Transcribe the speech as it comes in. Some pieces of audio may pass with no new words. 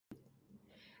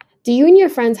Do you and your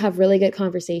friends have really good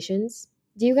conversations?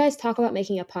 Do you guys talk about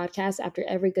making a podcast after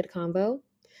every good convo?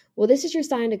 Well, this is your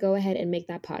sign to go ahead and make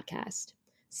that podcast.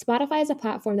 Spotify is a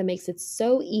platform that makes it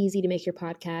so easy to make your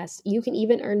podcast. You can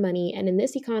even earn money, and in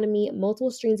this economy, multiple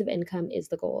streams of income is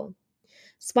the goal.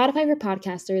 Spotify for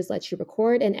Podcasters lets you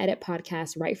record and edit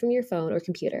podcasts right from your phone or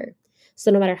computer.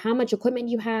 So no matter how much equipment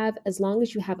you have, as long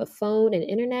as you have a phone and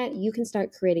internet, you can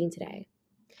start creating today.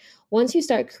 Once you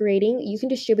start creating, you can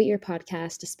distribute your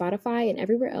podcast to Spotify and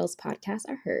everywhere else podcasts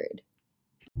are heard.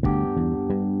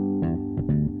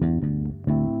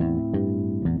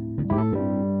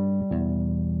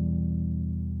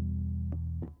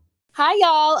 Hi,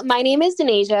 y'all. My name is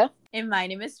Denasia. And my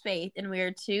name is Faith, and we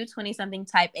are two 20-something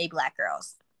type A Black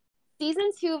girls.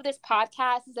 Season 2 of this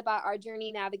podcast is about our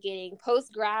journey navigating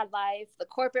post-grad life, the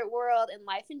corporate world, and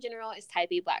life in general as type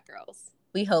A Black girls.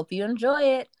 We hope you enjoy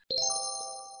it.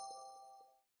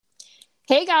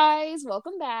 Hey, guys.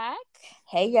 Welcome back.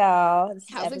 Hey, y'all. This is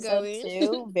How's it episode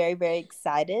going? 2. Very, very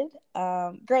excited.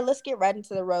 Girl, let's get right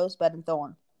into the rosebud and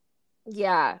thorn.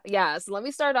 Yeah. So let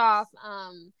me start off.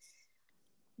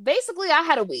 Basically, I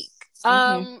had a week.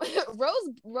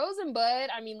 Rose and Bud,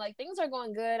 I mean, like, things are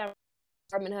going good. I'm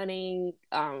apartment hunting,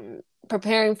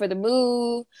 preparing for the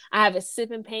move. I have a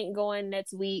sip and paint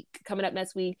coming up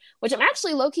next week, which I'm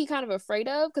actually low-key kind of afraid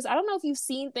of, because I don't know if you've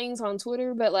seen things on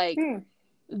Twitter, but, like,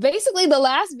 basically the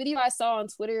last video I saw on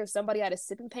Twitter of somebody at a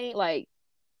sip and paint, like,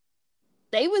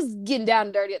 they was getting down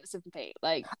and dirty at the sip and paint.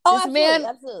 Like, this man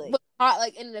was hot,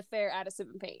 like, in an affair at a sip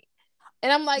and paint.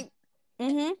 And I'm like,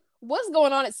 what's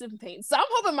going on at sip and paint? So I'm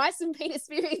hoping my sip and paint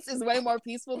experience is way more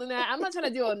peaceful than that. I'm not trying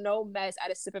to deal with no mess at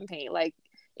a sip and paint. Like,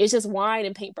 it's just wine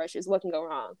and paintbrushes. What can go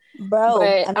wrong? Bro.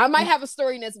 But I might have a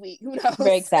story next week. Who knows?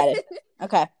 Very excited.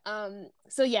 Okay.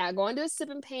 So yeah, going to a sip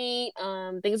and paint.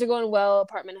 Things are going well,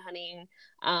 apartment hunting.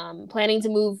 Planning to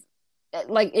move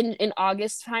like in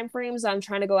August timeframe. So I'm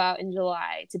trying to go out in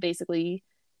July to basically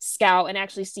scout and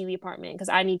actually see the apartment, because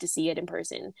I need to see it in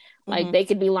person. Like, they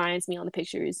could be lying to me on the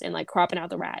pictures and like cropping out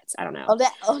the rats. I don't know.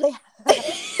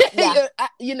 Yeah.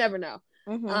 You never know.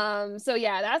 So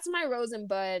yeah, that's my rose and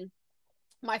bud.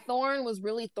 My thorn was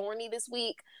really thorny this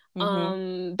week.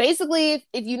 Basically,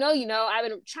 if you know, you know, I've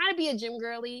been trying to be a gym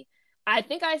girly. I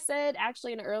think I said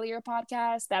actually in an earlier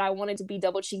podcast that I wanted to be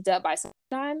double cheeked up by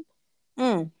sometime.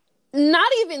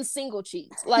 Not even single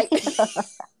cheeked. Like,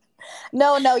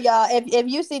 no, y'all. If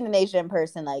you see Denasia in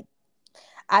person, like,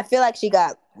 I feel like she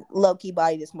got low-key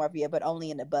body dysmorphia, but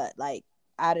only in the butt. Like,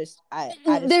 I just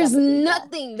there's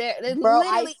nothing there. There's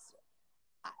literally.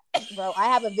 Bro, I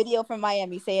have a video from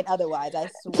Miami saying otherwise. I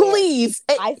swear. Please,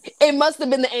 it must have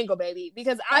been the angle, baby,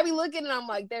 because I be looking and I'm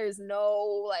like, there's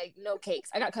no cakes.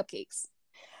 I got cupcakes.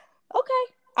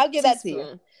 Okay, I'll give that to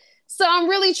you. So I'm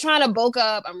really trying to bulk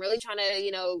up. I'm really trying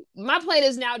to, my plan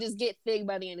is now just get thick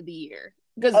by the end of the year.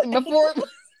 Because before it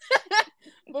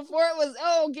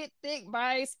was, get thick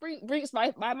by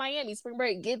by Miami spring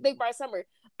break, get thick by summer.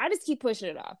 I just keep pushing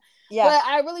it off. Yeah. But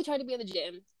I really try to be in the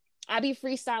gym. I be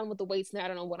freestyling with the weights now. I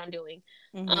don't know what I'm doing.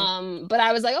 But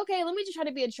I was like, okay, let me just try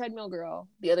to be a treadmill girl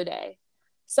the other day.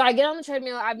 So I get on the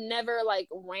treadmill. I've never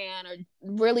ran or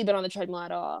really been on the treadmill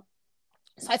at all.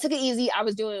 So I took it easy. I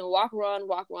was doing walk, run.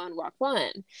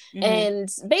 And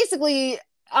basically,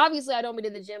 obviously, I don't be to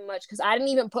the gym much because I didn't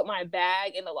even put my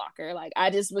bag in the locker. Like, I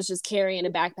just was carrying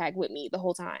a backpack with me the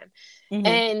whole time.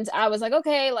 And I was like,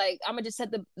 okay, like, I'm going to just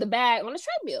set the bag on the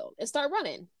treadmill and start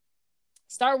running.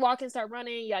 Start walking, start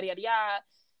running, yada, yada, yada.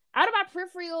 Out of my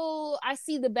peripheral, I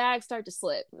see the bag start to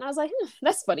slip. And I was like,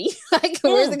 that's funny. Like,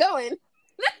 where's it going?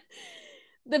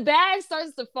 The bag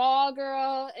starts to fall,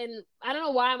 girl. And I don't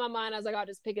know why in my mind, I was like, I'll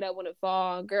just pick it up when it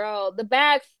falls. Girl, the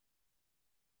bag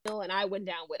fell and I went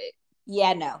down with it.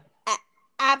 Yeah, no.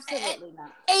 Absolutely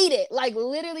not. Ate it. Like,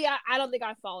 literally, I don't think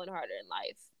I've fallen harder in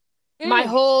life. My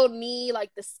whole knee,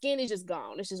 like, the skin is just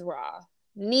gone. It's just raw.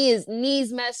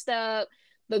 Knees messed up.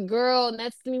 The girl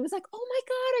next to me was like, oh my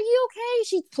God, are you okay?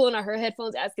 She's pulling out her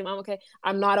headphones, asking if I'm okay.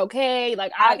 I'm not okay.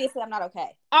 Like, obviously I'm not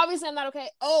okay.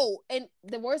 Oh, and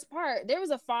the worst part, there was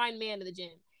a fine man in the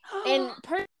gym. And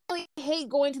personally, I hate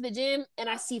going to the gym and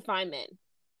I see fine men.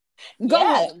 Go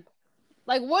home.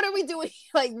 Like, what are we doing?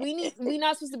 Like, we're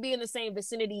not supposed to be in the same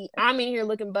vicinity. I'm in here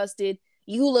looking busted.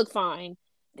 You look fine.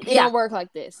 It don't work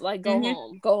like this. Like, go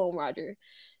home. Go home, Roger.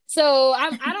 So I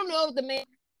don't know if the man,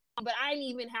 but I didn't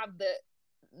even have the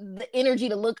energy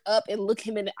to look up and look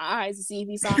him in the eyes to see if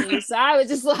he saw me. So I was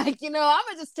just like, I'm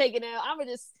gonna just take it out. I'm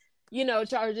gonna just,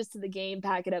 charge this to the game,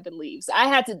 pack it up, and leave. So I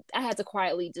had to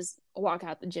quietly just walk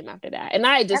out the gym after that. And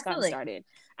I had just gotten started.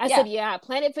 I said,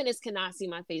 Planet Fitness cannot see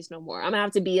my face no more. I'm gonna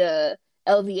have to be a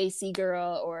LVAC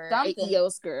girl or Something.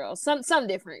 EOS girl, some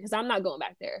different, because I'm not going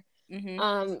back there.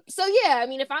 So yeah, I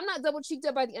mean, if I'm not double cheeked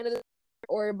up by the end of the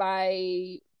or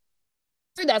by,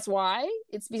 that's why.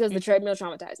 It's because the treadmill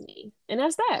traumatized me, and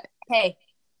that's that. Hey,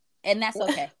 and that's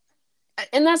okay.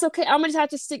 And that's okay. I'm gonna just have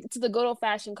to stick to the good old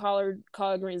fashioned collard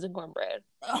greens and cornbread.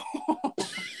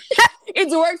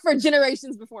 It's worked for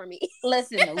generations before me.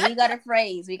 Listen, we got a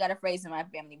phrase in my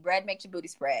family: bread makes your booty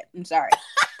spread. I'm sorry.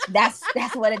 That's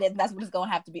what it is. That's what it's gonna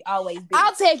have to be. Always be.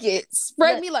 I'll take it.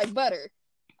 Spread me like butter.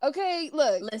 Okay,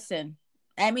 look. Listen,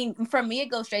 I mean, for me, it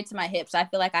goes straight to my hips. I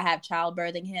feel like I have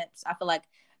childbirthing hips. I feel like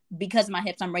because of my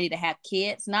hips, I'm ready to have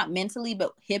kids. Not mentally,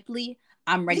 but hiply,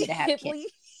 I'm ready to have kids.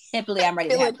 Hiply, I'm ready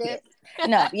to have kids.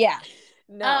 No, yeah.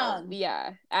 No,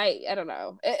 yeah. I don't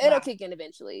know. It'll kick in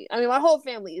eventually. I mean, my whole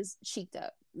family is cheeked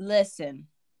up. Listen,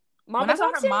 when I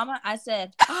saw her mama, I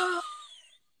said,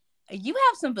 you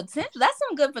have some potential. That's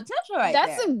some good potential right there.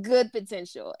 That's some good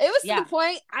potential. It was to the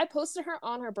point I posted her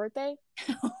on her birthday.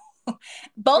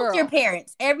 Both your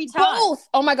parents every time. Both.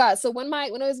 Oh my god. So when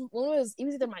it was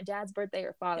either my dad's birthday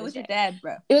or Father's Day. It was your dad,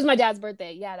 bro. It was my dad's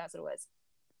birthday. Yeah, that's what it was.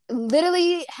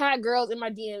 Literally had girls in my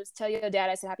DMs tell your dad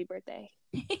I said happy birthday.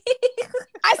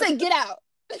 I said get out.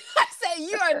 I said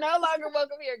you are no longer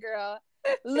welcome here, girl.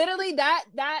 Literally that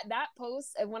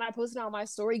post, and when I posted it on my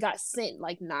story, got sent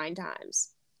like 9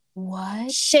 times.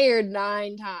 What? Shared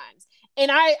 9 times. And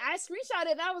I screenshot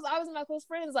it, and I was with my close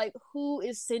friends like, who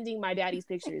is sending my daddy's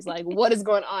pictures? Like, what is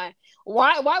going on?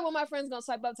 Why were my friends gonna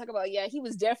swipe up and talk about, yeah, he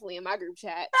was definitely in my group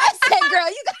chat? I said, girl,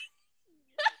 you got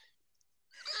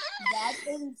that's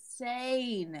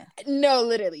insane. No,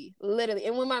 literally.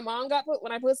 And when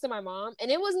when I posted my mom,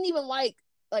 and it wasn't even like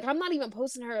I'm not even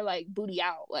posting her like booty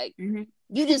out. Like you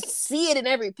just see it in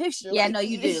every picture. Yeah, like, no,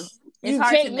 you do. You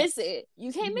can't miss it.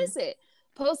 You can't miss it.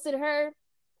 Posted her.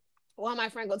 Well, my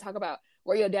friend gonna talk about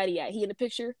where your daddy at. He in the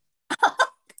picture.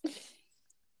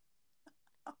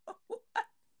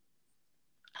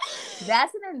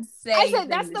 That's an insane. I said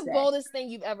that's the boldest thing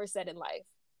you've ever said in life.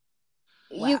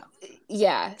 Wow.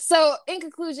 Yeah. So in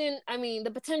conclusion, I mean,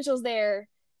 the potential's there.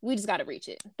 We just got to reach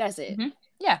it. That's it.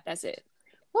 Yeah, that's it.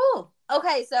 Woo.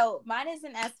 Okay, so mine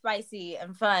isn't as spicy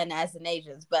and fun as the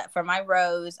Asians, but for my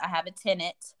rose, I have a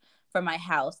tenant for my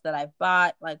house that I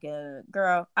bought. Like a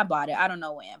girl, I bought it. I don't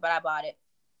know when, but I bought it.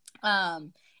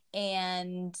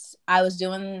 And I was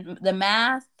doing the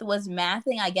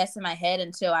mathing, I guess, in my head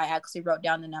until I actually wrote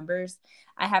down the numbers.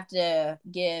 I have to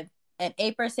give an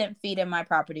 8% fee to my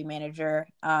property manager.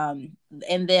 And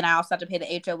then I also have to pay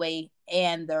the HOA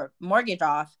and the mortgage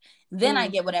off. Then I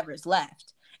get whatever is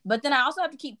left. But then I also have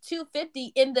to keep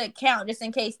 $250 in the account just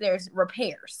in case there's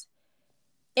repairs.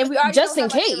 And we already just know in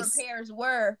how much case the repairs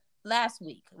were last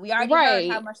week. We already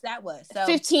heard how much that was. So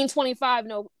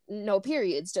 15.25, no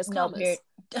periods, just no commas.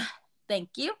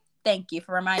 Period. Thank you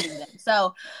for reminding them.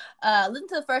 So listen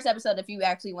to the first episode if you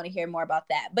actually want to hear more about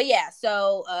that. But yeah,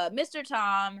 so Mr.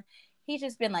 Tom, he's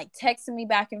just been like texting me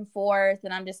back and forth,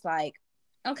 and I'm just like,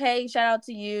 okay, shout out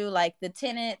to you. Like the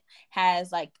tenant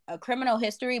has like a criminal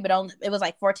history, but it was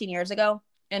like 14 years ago,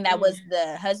 and that was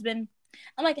the husband.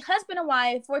 I'm like, husband and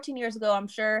wife, 14 years ago, I'm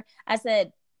sure. I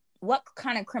said, what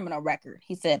kind of criminal record?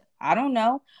 He said, I don't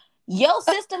know. Your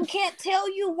system can't tell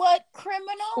you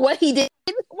what he did,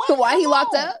 why he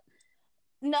locked up.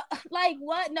 No, like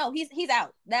what? No, he's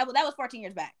out. That was 14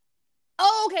 years back.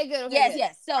 Oh, okay, good. Okay,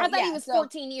 yes. So I thought he was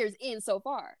 14 years in so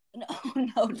far. No.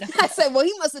 I said, well,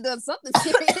 he must have done something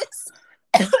serious.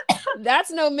 That's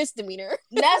no misdemeanor.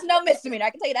 That's no misdemeanor. I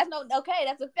can tell you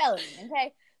that's a felony.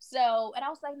 Okay. So, and I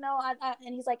was like, no,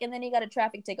 and he's like, and then he got a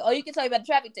traffic ticket. Oh, you can tell me about the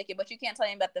traffic ticket, but you can't tell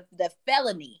me about the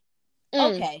felony.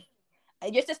 Okay.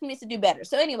 Your system needs to do better.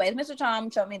 So anyways, Mr. Tom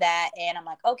showed me that, and I'm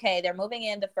like, okay, they're moving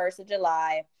in the 1st of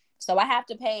July. So I have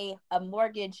to pay a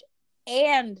mortgage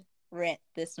and rent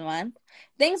this month.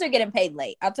 Things are getting paid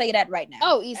late. I'll tell you that right now.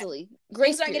 Oh, easily.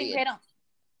 Grace Things aren't getting paid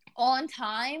on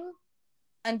time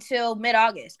until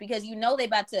mid-August, because they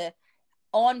about to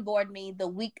onboard me the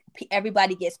week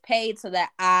everybody gets paid so that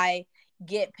I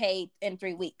get paid in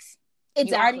 3 weeks.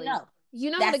 Exactly. You already know. You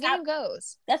know how the game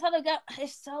goes. That's how the game.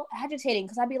 It's so agitating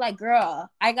because I'd be like, girl,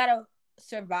 I gotta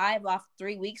survive off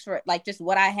 3 weeks for like just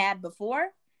what I had before.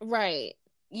 Right.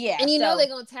 Yeah. And they're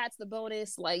gonna tax the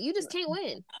bonus. Like, you just can't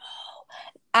win.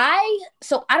 I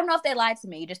don't know if they lied to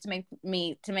me just to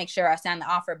make sure I signed the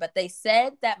offer, but they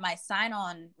said that my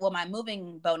my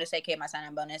moving bonus, aka my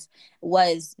sign-on bonus,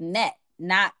 was net,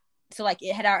 not so like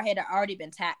it had already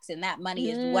been taxed, and that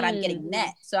money is what I'm getting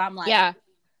net. So I'm like, yeah.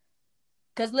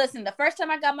 Because listen, the first time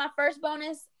I got my first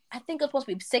bonus, I think it was supposed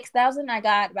to be $6,000. I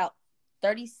got about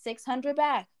 $3,600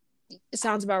 back. It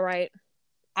sounds about right.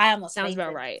 I almost sounds fainted.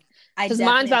 about right. I Because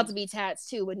definitely mine's about to be tats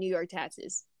too with New York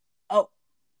taxes. Oh,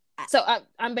 so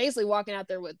I'm basically walking out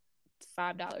there with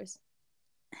 $5.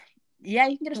 Yeah,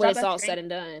 you can get a when it's Starbucks all drink, said and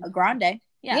done. a grande.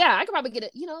 Yeah, I could probably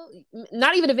get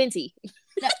not even a venti.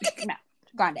 No,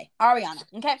 grande, Ariana.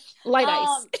 Okay, light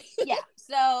ice. Yeah,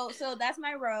 so that's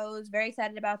my rose. Very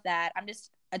excited about that. I'm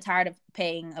just tired of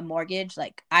paying a mortgage.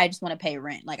 Like, I just want to pay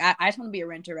rent. Like, I just want to be a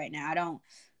renter right now.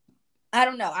 I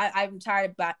don't know. I'm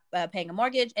tired of paying a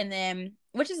mortgage, and then,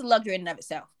 which is a luxury in and of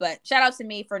itself. But shout out to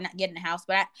me for not getting a house.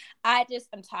 But I just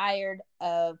am tired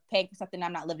of paying for something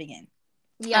I'm not living in.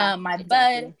 Yeah, my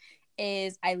exactly. bud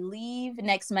is I leave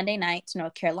next Monday night to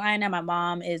North Carolina. My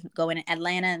mom is going to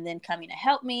Atlanta and then coming to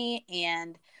help me.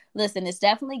 And listen, it's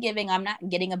definitely giving. I'm not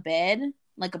getting a bed,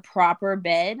 like a proper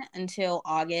bed, until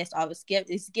August.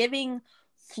 It's giving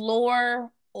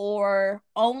floor or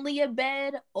only a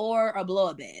bed or a blow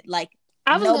a bed. Like,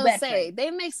 I was no gonna bed say frame. they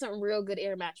make some real good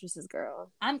air mattresses,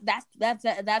 girl.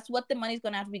 That's what the money's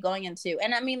gonna have to be going into.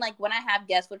 And I mean, like, when I have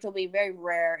guests, which will be very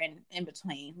rare and in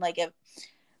between, like, if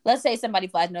let's say somebody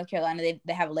flies to North Carolina,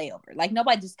 they have a layover. Like,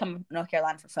 nobody just come to North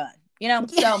Carolina for fun, you know?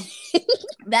 So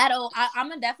I'm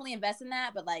gonna definitely invest in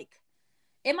that, but like,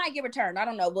 it might get returned. I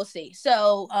don't know. We'll see.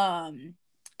 So,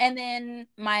 and then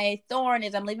my thorn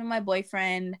is I'm leaving my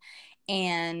boyfriend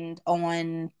and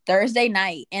on Thursday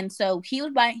night. And so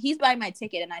he's buying my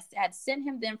ticket, and I had sent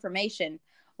him the information.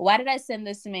 Why did I send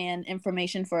this man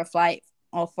information for a flight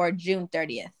for June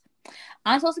 30th?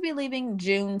 I'm supposed to be leaving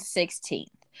June 16th.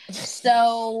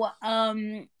 So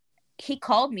he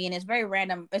called me, and it's very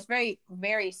random. It's very,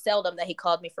 very seldom that he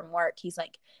called me from work. He's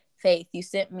like, Faith, you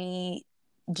sent me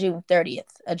a June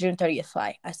 30th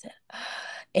flight. I said,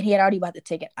 and he had already bought the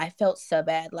ticket. I felt so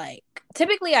bad. Like,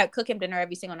 typically I cook him dinner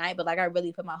every single night, but like, I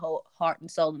really put my whole heart and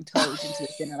soul and toes into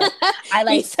this dinner.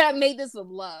 Like, I made this with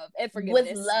love and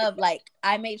forgiveness. With love. Like,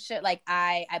 I made sure, like,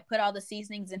 I put all the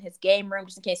seasonings in his game room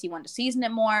just in case he wanted to season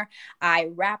it more. I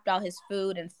wrapped all his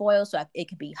food in foil so it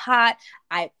could be hot.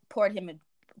 I poured him a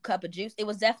cup of juice. It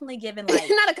was definitely given like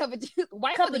not a cup of juice,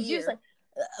 wife of the year. Like,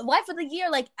 wife of the year.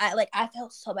 Like, I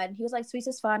felt so bad, and he was like, "Sweet,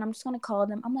 is fine. I'm just gonna call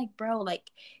them." I'm like, bro, like,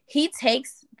 he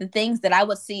takes the things that I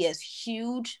would see as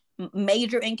huge,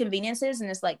 major inconveniences, and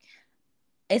it's like,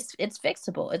 it's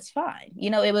fixable. It's fine. You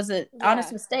know, it was an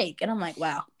honest mistake, and I'm like,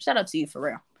 wow, shout out to you for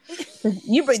real.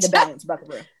 You bring the balance,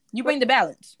 Buckaroo. You bring the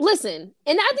balance. Listen,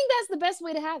 and I think that's the best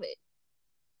way to have it.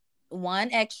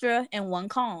 One extra and one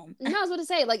calm. No, I was about to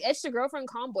say, like, extra girlfriend,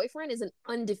 calm boyfriend is an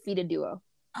undefeated duo.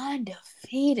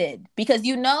 Undefeated, because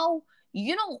you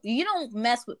don't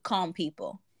mess with calm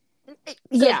people.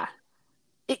 Yeah,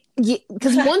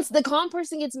 because once the calm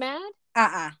person gets mad,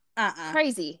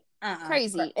 crazy.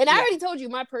 Crazy. And I already told you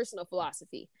my personal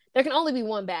philosophy. There can only be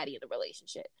one baddie in the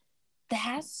relationship.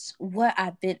 That's what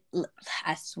I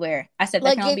swear. I said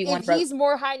there can only be one. If he's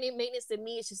more high maintenance than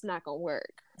me, it's just not gonna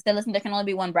work. So listen, there can only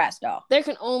be one Bratz doll. There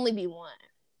can only be one.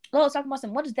 Let's talk about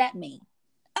some. What does that mean?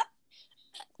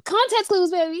 Context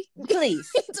clues, baby. Please.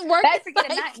 It's working.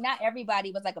 Not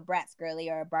everybody was like a Bratz girly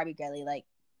or a Barbie girly. Like,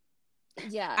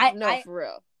 yeah, for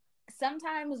real.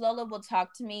 Sometimes Lola will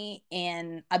talk to me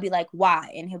and I'll be like,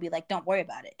 why? And he'll be like, don't worry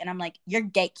about it. And I'm like, you're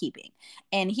gatekeeping.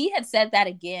 And he had said that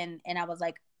again. And I was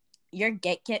like, you're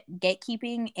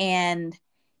gatekeeping and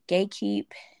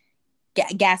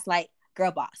gaslight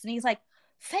girl boss. And he's like,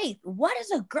 Faith, what is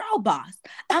a girl boss?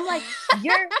 I'm like,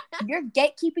 you're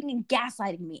gatekeeping and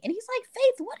gaslighting me. And he's like,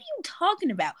 Faith, what are you talking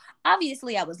about?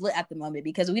 Obviously, I was lit at the moment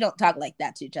because we don't talk like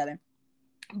that to each other.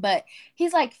 But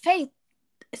he's like, Faith,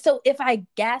 so if I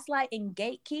gaslight and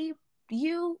gatekeep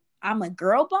you, I'm a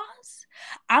girl boss?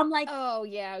 I'm like, oh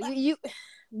yeah, you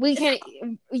can't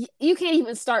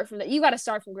even start from that. You got to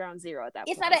start from ground zero at that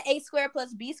point. It's not an A squared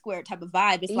plus B squared type of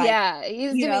vibe. It's like, yeah,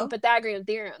 he's giving Pythagorean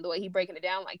theorem the way he's breaking it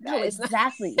down like that. No,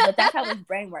 exactly. But that's how his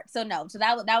brain works. So no, so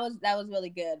that was really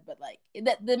good. But like,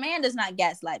 the man does not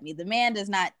gaslight me. The man does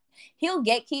not. He'll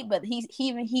gatekeep, but he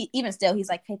even still, he's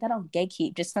like, Faith, I don't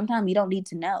gatekeep. Just sometimes you don't need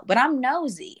to know. But I'm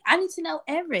nosy. I need to know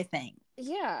everything.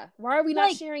 Yeah. Why are we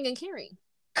not sharing and caring?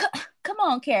 Come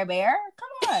on, Care Bear.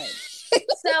 Come on.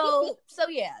 so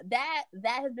yeah, that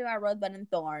has been my rosebud and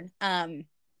thorn.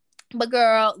 But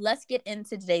girl, let's get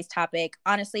into today's topic.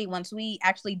 Honestly, once we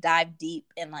actually dive deep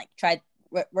and like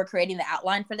we're creating the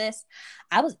outline for this,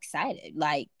 I was excited.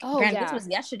 Like, this was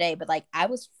yesterday, but like, I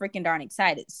was freaking darn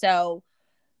excited. So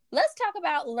let's talk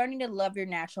about learning to love your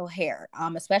natural hair,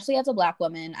 especially as a Black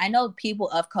woman. I know people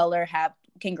of color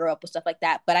can grow up with stuff like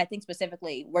that, but I think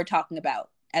specifically we're talking about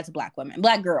as a Black woman,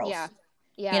 Black girls. Yeah.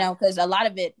 You know, because a lot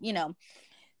of it, you know.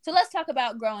 So let's talk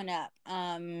about growing up.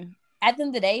 At the end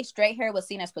of the day, straight hair was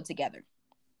seen as put together.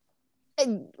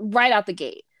 right out the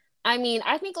gate. I mean,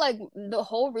 I think like the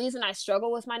whole reason I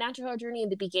struggled with my natural hair journey in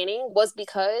the beginning was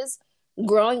because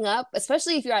growing up,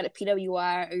 especially if you're at a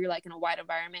PWI or you're like in a white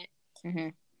environment, Mm-hmm.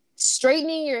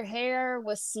 straightening your hair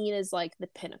was seen as like the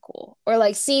pinnacle, or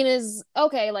like seen as,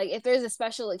 okay, like if there's a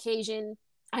special occasion,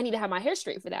 I need to have my hair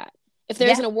straight for that. If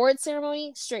there's an award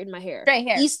ceremony, straighten my hair. Straight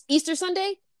hair. Easter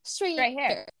Sunday, straight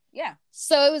hair. Yeah.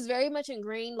 So it was very much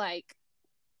ingrained, like,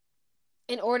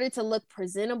 in order to look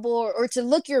presentable or to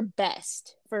look your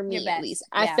best, for me at least,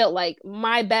 I felt like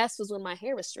my best was when my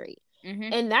hair was straight.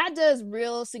 Mm-hmm. And that does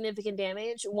real significant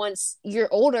damage once you're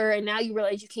older and now you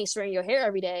realize you can't straighten your hair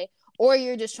every day, or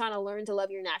you're just trying to learn to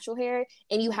love your natural hair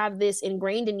and you have this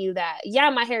ingrained in you that, yeah,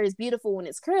 my hair is beautiful when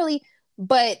it's curly,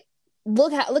 but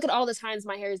look at all the times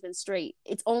my hair has been straight.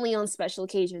 It's only on special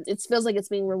occasions. It feels like it's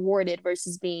being rewarded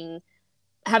versus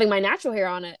having my natural hair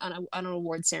on an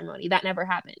award ceremony. That never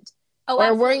happened. Oh,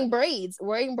 or wearing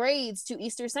braids to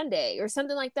Easter Sunday or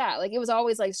something like that. Like, it was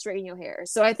always like straighten your hair.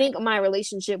 So I think my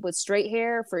relationship with straight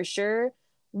hair for sure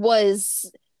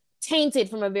was tainted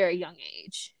from a very young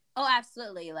age. Oh,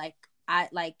 absolutely.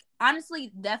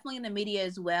 Honestly, definitely in the media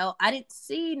as well. I didn't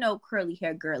see no curly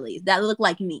hair girlies that look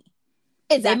like me.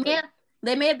 Exactly.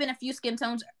 They may have been a few skin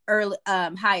tones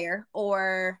higher,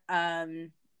 or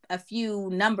a few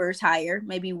numbers higher,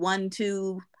 maybe 1,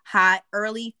 2 high,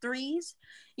 early 3s,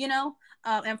 you know.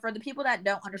 And for the people that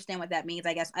don't understand what that means,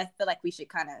 I guess I feel like we should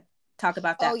kind of talk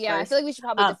about that. Oh yeah, first. I feel like we should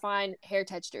probably define hair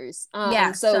textures.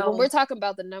 So when we're talking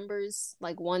about the numbers,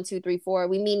 like 1, 2, 3, 4,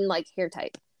 we mean like hair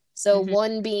type. So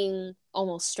 1 being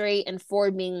almost straight and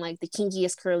 4 being like the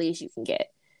kinkiest, curliest you can get.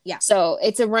 Yeah. So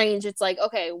it's a range. It's like,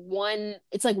 okay,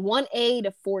 it's like 1A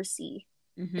to 4C,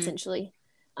 essentially.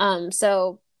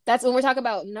 So that's when we're talking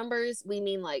about numbers, we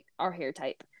mean like our hair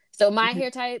type. So my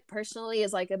hair type personally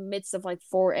is like a mix of like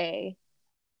 4A.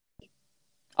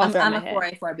 I'm a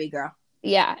 4A, 4B girl.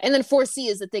 Yeah. And then 4C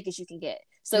is the thickest you can get.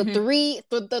 So the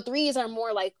 3s are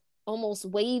more like almost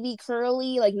wavy,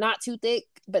 curly, like not too thick,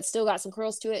 but still got some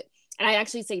curls to it. And I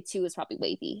actually say 2 is probably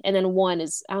wavy. And then 1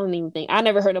 is, I don't even think, I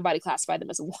never heard nobody classify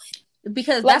them as a 1.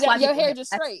 Because like, that's why your hair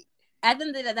just straight. At the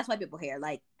end of the day, that's why people hair.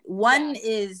 Like, 1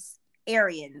 is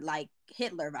Aryan, like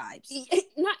Hitler vibes.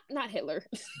 Not Hitler.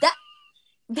 That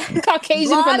Caucasian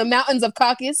blonde, from the mountains of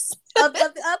Caucasus. of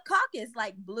Caucasus,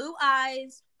 like blue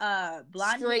eyes,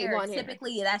 blonde straight hair.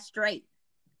 Typically, that's straight.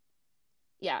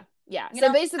 Yeah.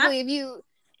 So basically,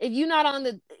 if you not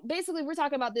on basically we're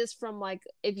talking about this from like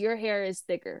if your hair is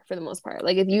thicker for the most part.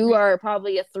 Like if you are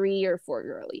probably a 3 or 4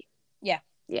 girly. Yeah.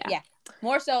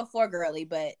 More so 4 girly,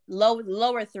 but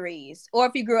lower 3s. Or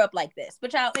if you grew up like this.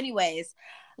 But anyways,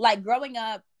 like growing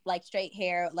up, like straight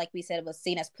hair, like we said, it was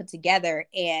seen as put together,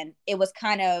 and it was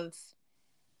kind of,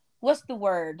 what's the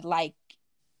word? Like,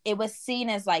 it was seen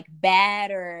as like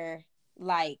bad, or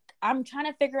like, I'm trying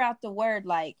to figure out the word,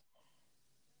 like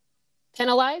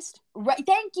penalized. Right.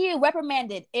 Thank you.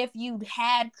 Reprimanded if you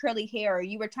had curly hair, or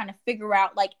you were trying to figure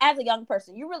out, like, as a young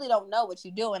person, you really don't know what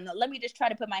you're doing. Let me just try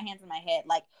to put my hands in my head.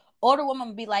 Like, older women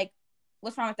would be like,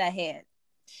 what's wrong with that head?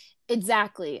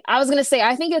 Exactly. I was going to say,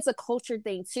 I think it's a culture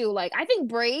thing too. Like, I think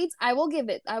braids, I will give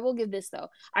this though.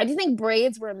 I do think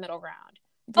braids were a middle ground.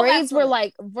 Braids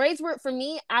were, for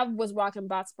me, I was rocking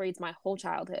box braids my whole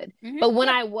childhood. But when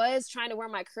I was trying to wear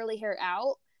my curly hair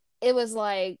out, it was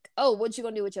like, oh, what you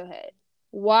gonna do with your head?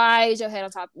 Why is your hair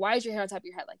on top? Why is your hair on top of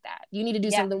your head like that? You need to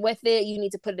do something with it. You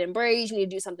need to put it in braids. You need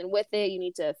to do something with it. You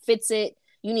need to fix it.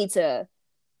 You need to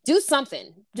do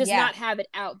something. Just not have it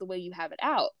out the way you have it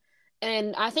out.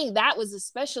 And I think that was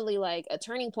especially like a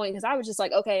turning point, because I was just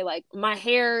like, okay, like my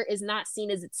hair is not seen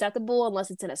as acceptable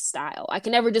unless it's in a style. I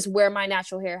can never just wear my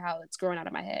natural hair how it's growing out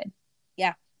of my head.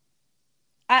 Yeah.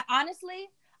 I honestly,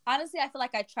 I feel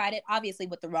like I tried it obviously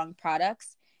with the wrong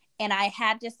products. And I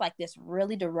had just like this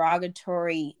really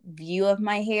derogatory view of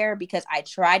my hair because I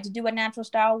tried to do a natural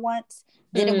style once,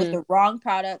 did it with the wrong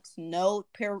products, no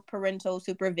parental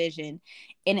supervision,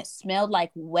 and it smelled like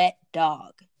wet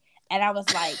dog. And I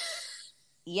was like,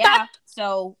 yeah.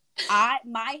 So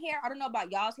my hair, I don't know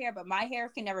about y'all's hair, but my hair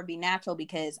can never be natural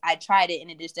because I tried it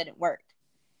and it just didn't work.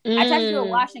 I tried to do a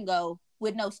wash and go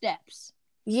with no steps.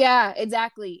 Yeah,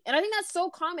 exactly. And I think that's so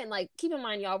common. Like, keep in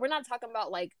mind, y'all, we're not talking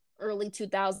about like early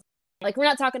 2000s. Like, we're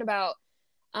not talking about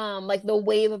like the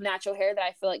wave of natural hair that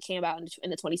I feel like came about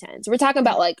in the 2010s. We're talking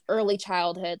about like early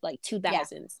childhood, like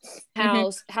 2000s.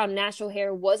 How natural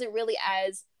hair wasn't really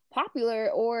as popular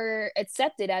or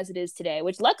accepted as it is today,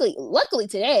 which luckily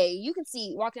today you can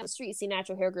walk down the street, see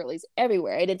natural hair girlies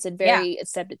everywhere, and it's a very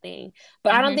accepted thing.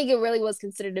 But I don't think it really was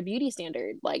considered a beauty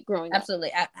standard like growing up.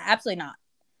 Absolutely not.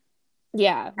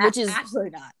 Yeah, which is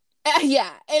absolutely not.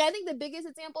 Yeah, and I think the biggest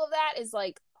example of that is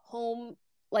home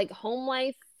home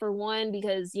life for one,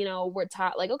 because we're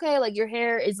taught okay, your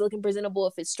hair is looking presentable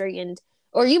if it's straightened,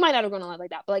 or you might not have grown a lot like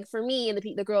that, but for me and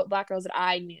the black girls that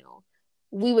I knew,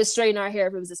 we would straighten our hair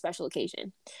if it was a special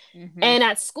occasion. Mm-hmm. And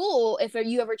at school, if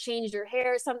you ever changed your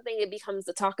hair or something, it becomes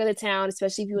the talk of the town,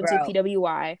 especially if you went to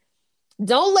PWI.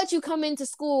 Don't let you come into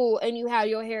school and you had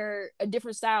your hair a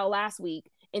different style last week,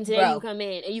 and today you come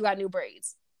in and you got new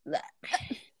braids.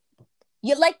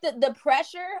 You the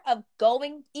pressure of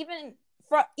going even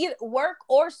from either work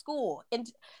or school, and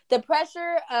the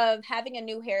pressure of having a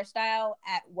new hairstyle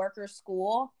at work or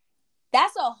school,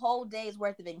 that's a whole day's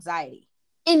worth of anxiety.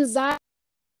 I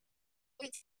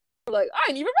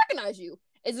didn't even recognize you.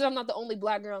 As if I'm not the only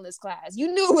black girl in this class. You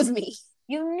knew it was me.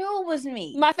 You knew it was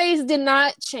me. My face did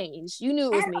not change. You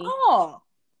knew it was me. All.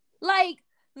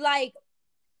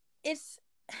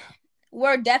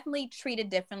 We're definitely treated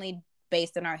differently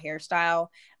based on our hairstyle,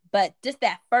 but just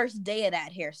that first day of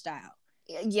that hairstyle.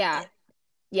 Yeah.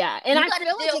 Yeah. And I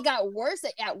feel like it got worse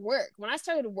at work. When I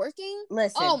started working,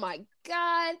 oh my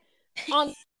God.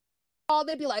 On all,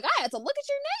 they'd be like, I had to look at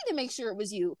your name to make sure it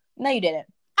was you. No, you didn't.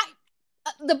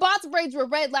 The bots braids were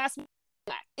red last week.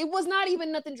 It was not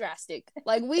even nothing drastic.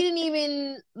 We didn't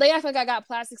even, they act like I got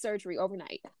plastic surgery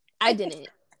overnight. I didn't.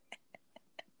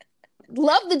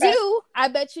 Love the do. I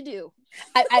bet you do.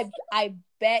 I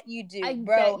bet you do,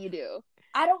 bro. I bet you do.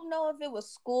 I don't know if it was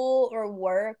school or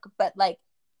work, but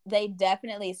they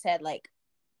definitely said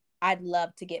I'd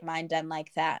love to get mine done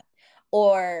like that.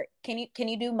 Or can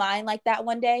you do mine like that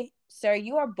one day? Sir,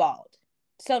 you are bald.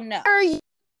 So no. Are you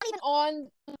on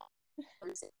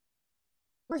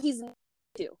where he's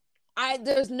to?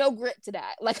 There's no grit to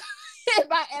that. If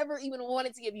I ever even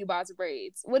wanted to give you box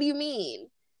braids, what do you mean?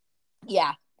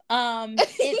 Yeah.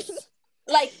 It's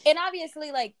and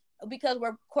obviously because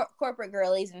we're corporate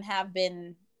girlies and have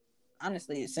been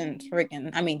honestly since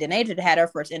Denasia had her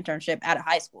first internship out of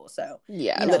high school. So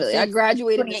yeah, literally, I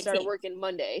graduated and started working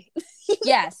Monday.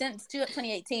 Yeah, since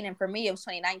 2018, and for me it was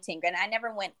 2019. And I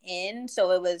never went in,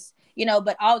 so it was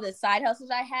but all the side hustles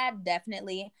I had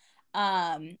definitely.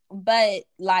 But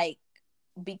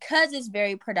because it's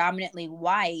very predominantly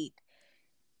white,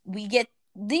 we get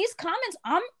these comments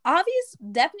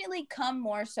definitely come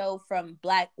more so from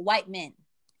white men.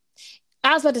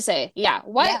 I was about to say, yeah,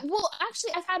 white. Yeah. Well,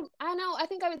 actually, I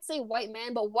think I would say white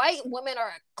men, but white women are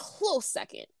a close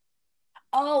second.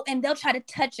 Oh, and they'll try to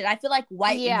touch it. I feel like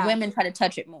white women try to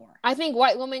touch it more. I think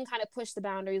white women kind of push the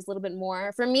boundaries a little bit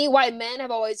more. For me, white men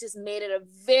have always just made it a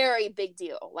very big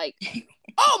deal.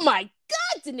 Oh my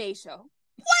God, Denasia,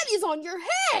 what is on your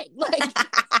head?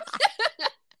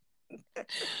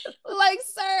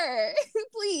 Sir,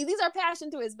 please, these are passion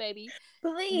twists, baby.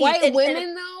 Please. White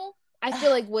women, though, I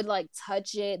feel would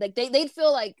touch it. They'd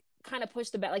feel kind of push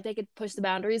they could push the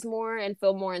boundaries more and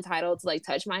feel more entitled to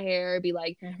touch my hair, be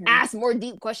ask more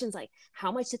deep questions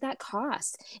how much did that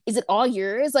cost? Is it all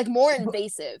yours? More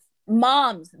invasive.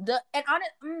 Moms,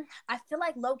 I feel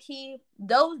low key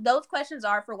those questions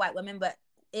are for white women, but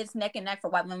it's neck and neck for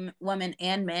white women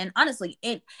and men. Honestly,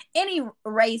 any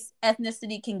race,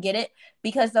 ethnicity can get it,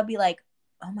 because they'll be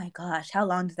oh my gosh, how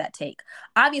long does that take?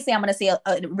 Obviously, I'm gonna say a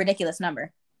ridiculous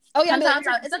number. Oh yeah,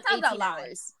 sometimes I'll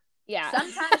lie. Yeah,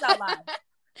 sometimes I'll lie.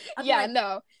 Yeah,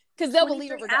 no, because they'll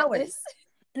believe it regardless.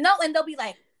 No, and they'll be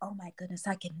oh my goodness,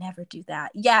 I can never do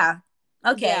that. Yeah,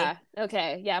 okay, yeah,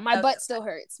 okay, yeah. My butt still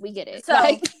hurts. We get it. So,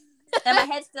 and my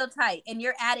head's still tight, and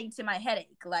you're adding to my headache.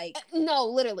 No,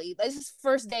 literally, this is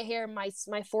first day hair. My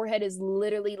forehead is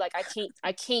literally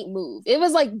I can't move. It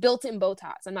was built-in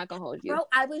Botox. I'm not gonna hold you, bro.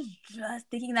 I was just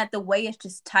thinking that the way it's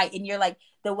just tight, and you're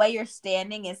the way you're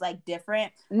standing is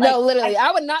different. No, literally,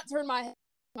 I would not turn my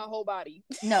whole body.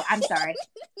 No, I'm sorry.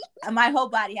 My whole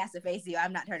body has to face you.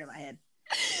 I'm not turning my head.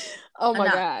 Oh my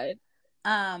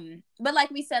God. But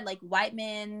like we said, white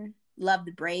men love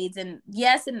the braids, and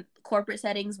yes, in corporate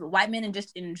settings, but white men and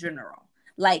just in general,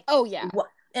 oh yeah.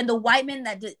 And the white men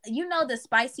that the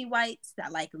spicy whites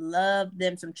that love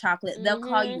them some chocolate, they'll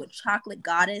call you a chocolate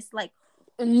goddess,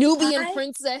 Nubian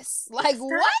princess. What?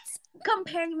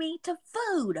 Comparing me to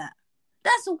food?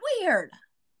 That's weird.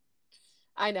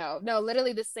 I know. No,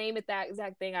 literally the same at that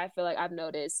exact thing. I feel I've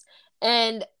noticed.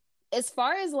 And as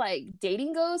far as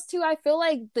dating goes too, I feel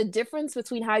the difference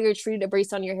between how you're treated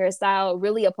based on your hairstyle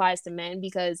really applies to men,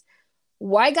 because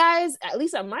white guys, at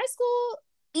least at my school,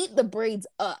 eat the braids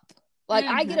up.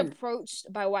 I get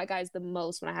approached by white guys the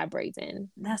most when I have braids in.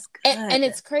 That's good. And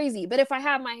it's crazy. But if I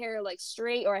have my hair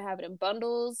straight, or I have it in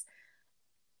bundles,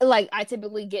 I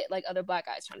typically get other black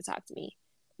guys trying to talk to me.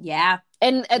 Yeah.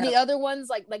 And the other ones,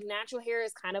 like natural hair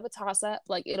is kind of a toss up.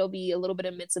 Like it'll be a little bit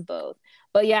of mix of both.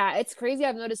 But yeah, it's crazy.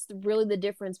 I've noticed really the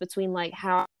difference between like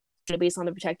how based on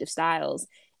the protective styles.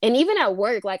 And even at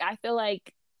work, like I feel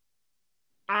like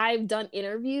I've done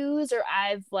interviews or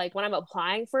I've like when I'm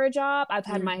applying for a job, I've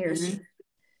had my hair.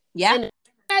 Yeah. And when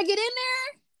I get in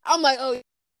there, I'm like, oh,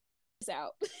 it's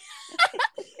out.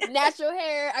 Natural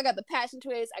hair. I got the passion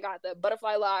twist. I got the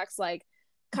butterfly locks. Like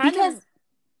kind of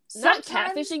not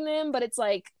catfishing them, but it's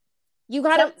like you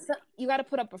gotta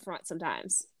put up a front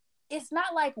sometimes. It's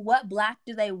not like what black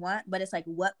do they want, but it's like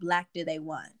what black do they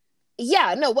want?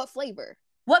 Yeah, no, what flavor?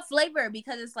 What flavor?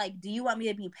 Because it's like, do you want me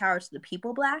to be power to the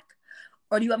people black?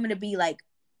 Or do you want me to be like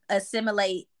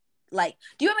assimilate? Like,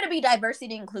 do you want me to be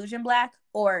diversity and inclusion black?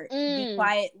 Or be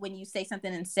quiet when you say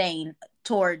something insane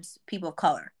towards people of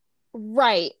color?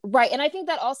 Right. And I think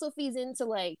that also feeds into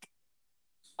like,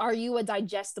 are you a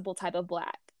digestible type of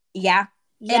black? Yeah.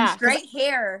 And straight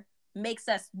hair makes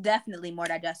us definitely more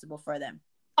digestible for them.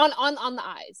 On the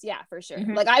eyes, yeah, for sure.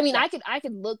 Like I mean, I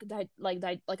could look like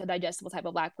a digestible type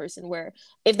of black person where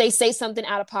if they say something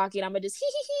out of pocket, I'm gonna just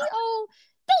oh,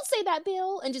 don't say that,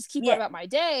 Bill, and just keep on about my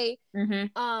day.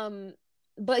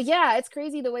 But yeah, it's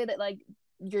crazy the way that like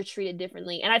you're treated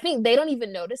differently, and I think they don't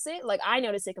even notice it. Like I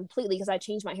notice it completely because I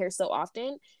change my hair so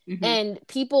often, and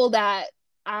people that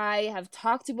I have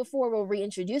talked to before will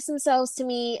reintroduce themselves to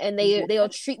me, and they'll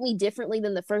treat me differently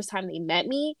than the first time they met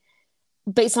me.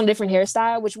 Based on different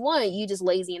hairstyle, which one you just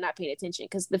lazy and not paying attention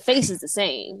because the face is the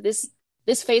same. This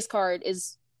face card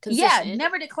is consistent. Yeah,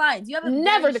 never declines. You have a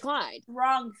never declined.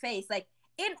 Wrong face. Like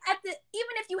even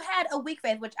if you had a weak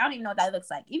face, which I don't even know what that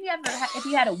looks like. Even if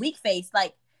you had a weak face,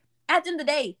 like at the end of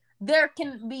the day, there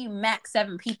can be max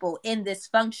 7 people in this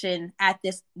function at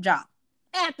this job.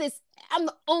 I'm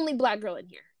the only black girl in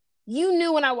here. You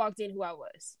knew when I walked in who I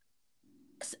was.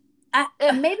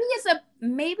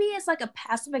 Maybe it's like a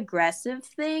passive aggressive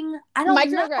thing. I don't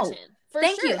know. Microaggression.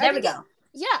 Thank you. There we go.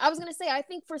 Yeah, I was gonna say I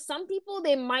think for some people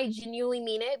they might genuinely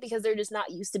mean it because they're just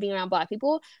not used to being around black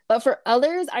people. But for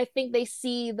others, I think they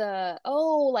see the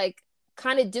like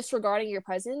kind of disregarding your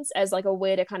presence as like a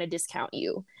way to kind of discount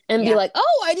you and be like,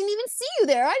 oh, I didn't even see you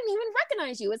there. I didn't even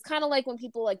recognize you. It's kind of like when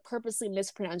people like purposely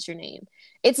mispronounce your name.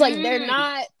 It's like they're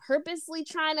not purposely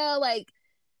trying to like.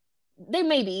 They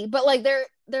may be, but like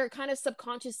they're kind of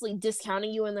subconsciously discounting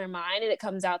you in their mind, and it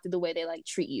comes out through the way they like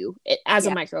treat you as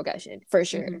a microaggression for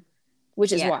sure,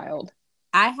 which is wild.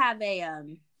 I have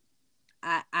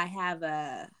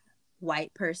a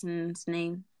white person's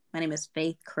name. My name is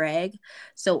Faith Craig.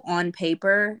 So on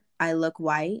paper, I look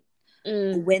white.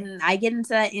 When I get into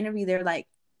that interview, they're like,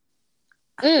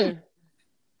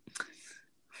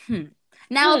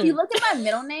 Now, if you look at my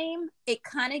middle name, it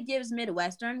kind of gives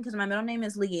Midwestern because my middle name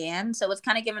is Leanne. So it's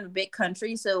kind of giving a bit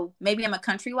country. So maybe I'm a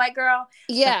country white girl.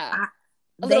 Yeah.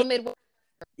 Little Midwest.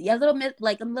 Yeah,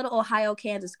 like a little Ohio,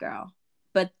 Kansas girl.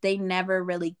 But they never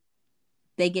really,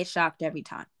 they get shocked every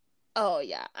time. Oh,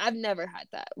 yeah. I've never had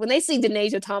that. When they see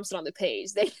Denasia Thompson on the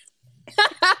page, they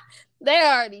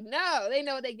already know. They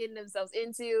know what they're getting themselves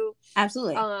into.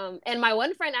 Absolutely. And my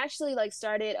one friend actually like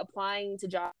started applying to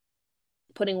jobs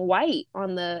putting white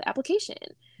on the application.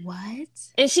 What?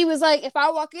 And she was like, if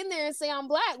I walk in there and say I'm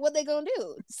black, what they gonna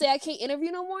do? Say I can't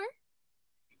interview no more?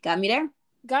 Got me there.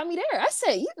 I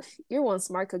said, you're one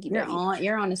smart cookie.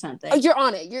 You're on to something. Oh, you're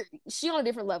on it. She on a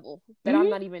different level that I'm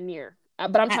not even near.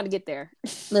 But I'm trying to get there.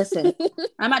 Listen,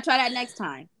 I might try that next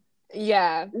time.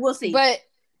 Yeah. We'll see. But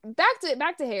back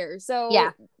to hair.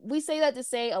 So we say that to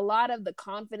say a lot of the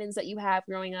confidence that you have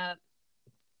growing up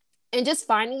and just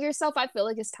finding yourself, I feel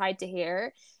like is tied to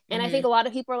hair. And I think a lot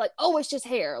of people are like, oh, it's just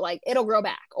hair. Like it'll grow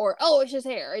back. Or, oh, it's just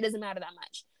hair. It doesn't matter that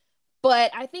much.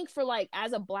 But I think for like,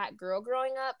 as a black girl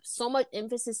growing up, so much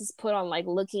emphasis is put on like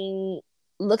looking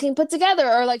put together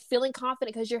or like feeling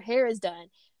confident because your hair is done.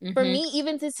 For me,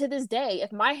 even to this day,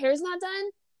 if my hair's not done,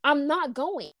 I'm not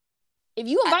going. If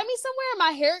you invite me somewhere and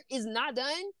my hair is not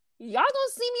done, y'all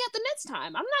gonna see me at the next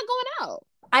time. I'm not going out.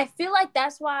 I feel like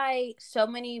that's why so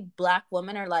many black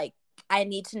women are like, I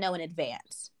need to know in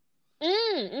advance.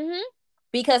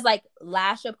 Because like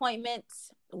lash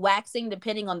appointments, waxing,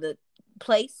 depending on the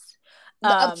place. The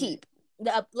upkeep.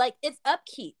 It's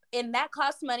upkeep. And that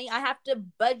costs money. I have to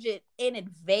budget in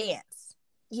advance.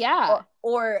 Yeah.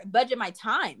 Or budget my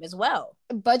time as well.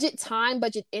 Budget time,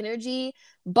 budget energy,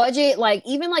 budget like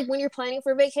even like when you're planning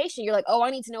for vacation, you're like, oh,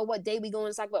 I need to know what day we go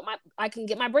and talk about I can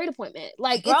get my braid appointment.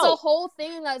 Like it's a whole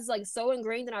thing that's like so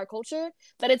ingrained in our culture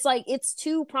that it's like it's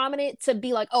too prominent to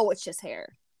be like, oh, it's just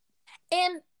hair.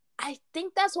 And I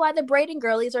think that's why the braiding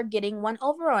girlies are getting one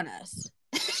over on us.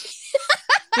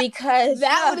 because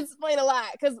that would explain a lot.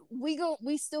 Because we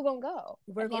still gonna go.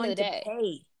 We're going to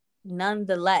pay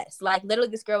nonetheless. Like literally,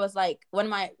 this girl was like one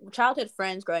of my childhood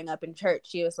friends growing up in church.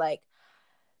 She was like,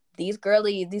 these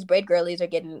braid girlies are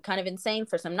getting kind of insane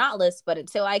for some knotless, but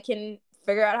until I can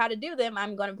figure out how to do them,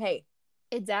 I'm going to pay.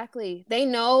 Exactly. They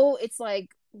know it's like,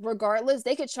 regardless,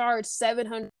 they could charge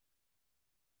 $700.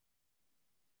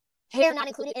 Hair not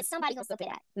included, and somebody gonna still pay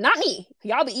that. Not me.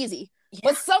 Y'all be easy. Yeah.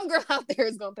 But some girl out there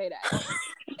is gonna pay that.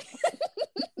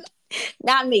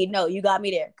 Not me. No, you got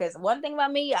me there. Because one thing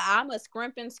about me, I'm a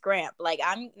scrimp and scramp. Like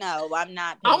I'm not.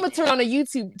 I'm gonna turn on a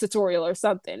YouTube tutorial or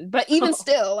something. But even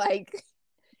still, like,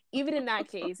 even in that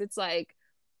case, it's like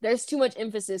there's too much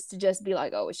emphasis to just be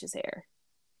like, oh, it's just hair.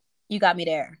 You got me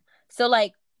there. So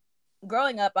like,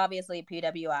 growing up, obviously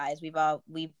PWIs, we've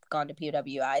gone to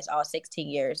PWIs all 16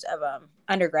 years of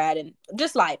undergrad and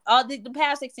just life. All the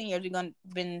past 16 years we've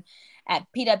been at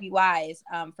PWIs.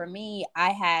 For me, I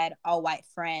had all white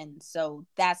friends, so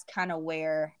that's kind of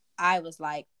where I was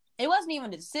like, it wasn't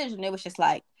even a decision. It was just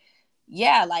like,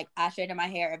 yeah, like I straighten my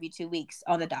hair every 2 weeks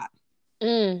on the dot.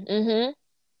 And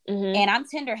I'm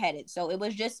tender-headed, so it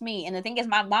was just me. And the thing is,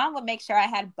 my mom would make sure I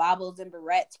had bobbles and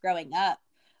barrettes growing up.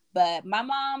 But my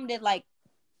mom did like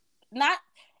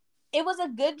it was a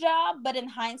good job, but in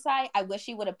hindsight, I wish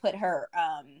she would have put her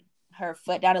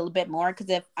foot down a little bit more. Because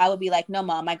if I would be like, no,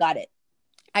 mom, I got it.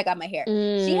 I got my hair.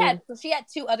 She had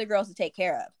 2 other girls to take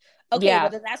care of. Okay, well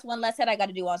then that's one less head I got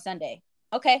to do on Sunday.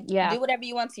 Okay, do whatever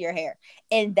you want to your hair.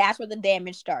 And that's where the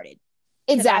damage started.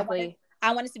 Exactly.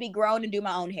 I wanted to be grown and do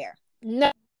my own hair.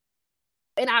 No.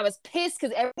 And I was pissed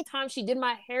because every time she did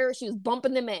my hair, she was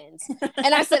bumping them ends.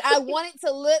 And I said, I want it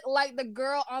to look like the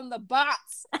girl on the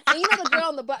box. And you know the girl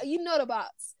on the box? You know the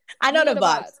box. I know the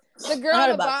box. The girl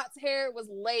on the box hair was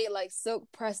laid like silk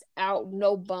pressed out,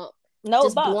 no bump. No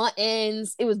just bump. Blunt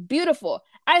ends. It was beautiful.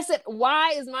 I said,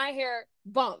 why is my hair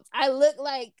bumped? I look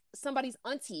like somebody's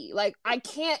auntie. Like, I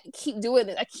can't keep doing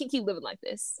this. I can't keep living like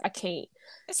this. I can't.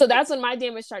 So that's when my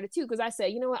damage started too. Because I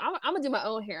said, you know what? I'm going to do my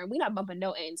own hair. And we're not bumping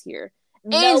no ends here.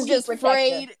 No just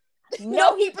frayed.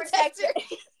 No heat protector.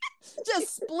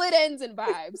 Just split ends and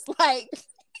vibes. Like,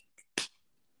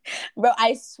 bro,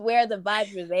 I swear the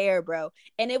vibes were there, bro.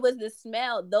 And it was the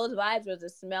smell. Those vibes were the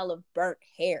smell of burnt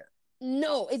hair.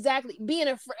 No, exactly. Being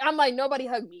afraid. I'm like, nobody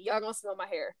hug me. Y'all gonna smell my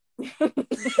hair.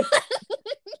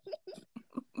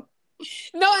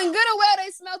 No, in good or well, they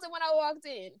smelled it when I walked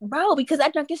in. Bro, because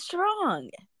that junk is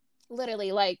strong.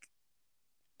 Literally, like,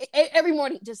 every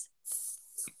morning, just...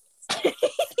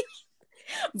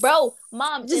 Bro,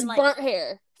 mom, just like, burnt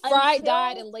hair, fried,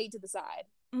 dyed, and laid to the side.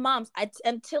 Moms,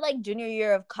 until like junior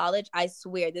year of college, I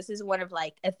swear this is one of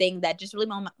like a thing that just really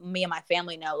me and my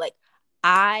family know. Like,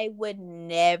 I would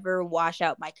never wash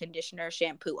out my conditioner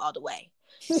shampoo all the way.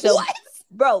 So, what?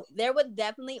 Bro, there would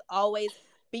definitely always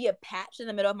be a patch in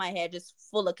the middle of my head just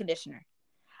full of conditioner.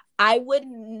 I would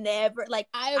never like.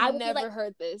 I've never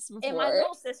heard this before. And my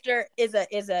little sister is a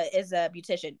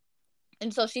beautician.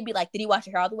 And so she'd be like, did you wash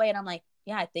your hair all the way? And I'm like,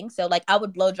 yeah, I think so. Like, I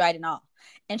would blow dry it and all.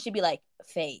 And she'd be like,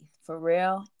 Faith, for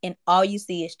real? And all you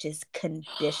see is just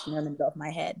conditioner in the middle of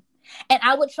my head. And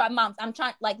I would try, moms, I'm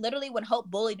trying, like, literally when Hope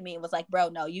bullied me and was like, bro,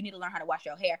 no, you need to learn how to wash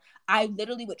your hair. I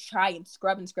literally would try and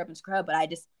scrub, but I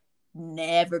just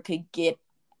never could get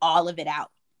all of it out.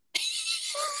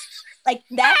 Like,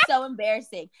 that's so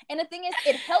embarrassing. And the thing is,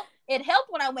 it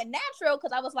helped when I went natural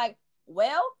because I was like,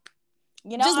 well,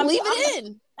 you know, just leave it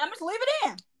in. I'm just leave it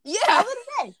in. Yeah,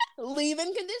 leave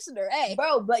in conditioner, hey,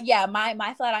 bro. But yeah,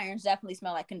 my flat irons definitely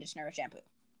smell like conditioner or shampoo.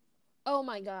 Oh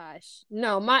my gosh,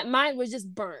 no, mine was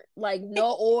just burnt, like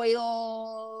no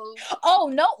oil. Oh,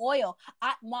 no oil.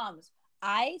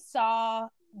 I saw.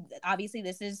 Obviously,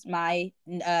 this is my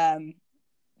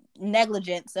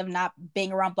negligence of not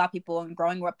being around Black people and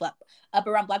growing up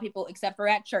around Black people, except for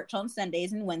at church on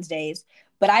Sundays and Wednesdays.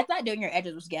 But I thought doing your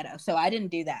edges was ghetto, so I didn't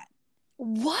do that.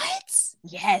 What?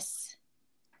 Yes.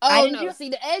 Oh no! See,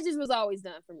 the edges was always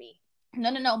done for me.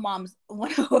 No, moms.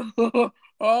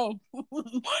 Oh,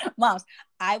 moms.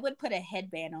 I would put a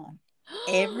headband on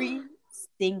every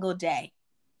single day.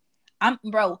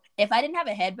 Bro. If I didn't have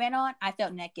a headband on, I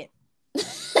felt naked.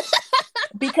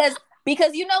 because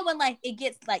you know when like it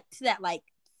gets like to that like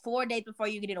 4 days before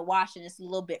you get it a wash and it's a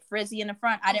little bit frizzy in the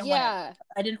front. I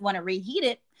didn't want to reheat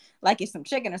it like it's some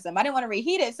chicken or something. I didn't want to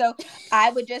reheat it, so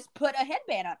I would just put a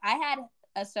headband on. I had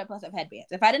a surplus of headbands.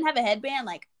 If I didn't have a headband,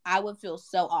 like I would feel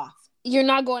so off. You're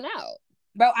not going out,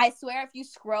 bro. I swear, if you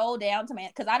scroll down to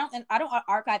because I don't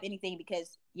archive anything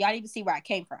because y'all need to see where I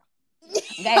came from.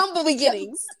 Okay? Humble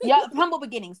beginnings. Yeah, humble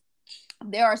beginnings.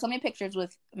 There are so many pictures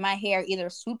with my hair either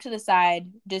swooped to the side,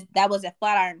 just that was a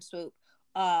flat iron swoop,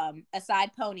 a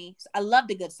side pony. I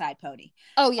loved a good side pony.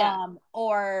 Oh yeah.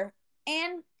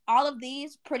 And all of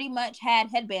these pretty much had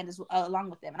headbands along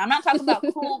with them. And I'm not talking about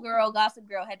cool girl, gossip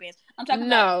girl headbands. I'm talking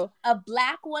about a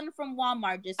black one from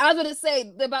Walmart. Just I was gonna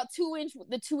say about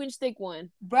 2-inch thick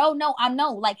one. Bro, no, I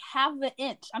know, like half an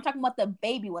inch. I'm talking about the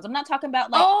baby ones. I'm not talking about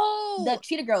like the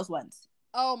Cheetah Girls ones.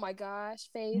 Oh my gosh,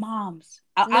 Faith. Moms.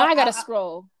 Now I gotta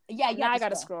scroll. Yeah, now I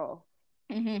gotta scroll.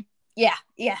 Mm-hmm.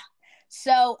 Yeah.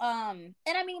 So, and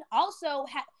I mean, also,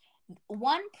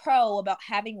 one pro about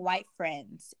having white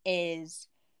friends is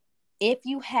if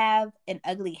you have an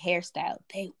ugly hairstyle,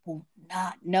 they will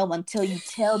not know until you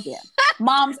tell them.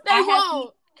 Moms,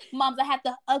 I had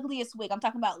the ugliest wig. I'm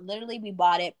talking about literally, we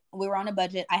bought it. We were on a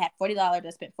budget. I had $40. I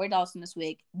spent $40 on this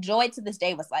wig. Joy to this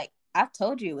day was like, I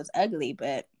told you it was ugly,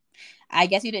 but I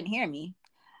guess you didn't hear me.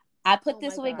 I put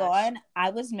this wig on. I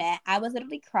was mad. I was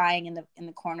literally crying in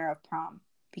the corner of prom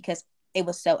because it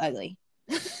was so ugly.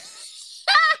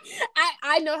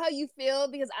 I know how you feel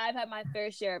because I've had my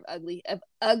fair share of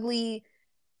ugly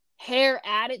hair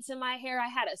added to my hair. I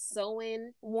had a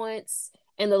sew-in once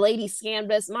and the lady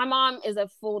scammed us. My mom is a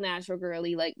full natural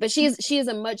girly, like, but she is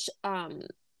a much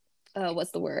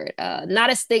what's the word?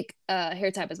 Not as thick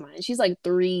hair type as mine. She's like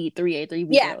 3A,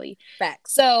 3B girly.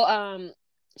 Facts. So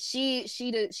she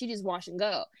just wash and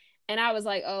go. And I was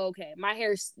like, oh, okay, my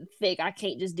hair's thick. I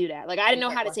can't just do that. Like, I didn't know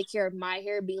how to take care of my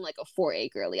hair being like a 4A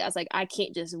girly. I was like, I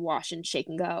can't just wash and shake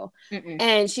and go. Mm-mm.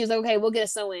 And she was like, okay, we'll get a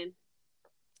sew-in.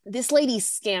 This lady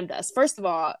scammed us. First of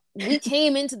all, we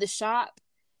came into the shop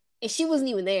and she wasn't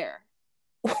even there.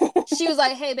 She was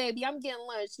like, hey, baby, I'm getting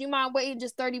lunch. You mind waiting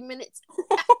just 30 minutes?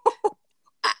 What?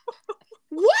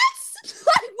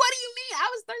 Like, what do you mean? I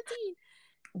was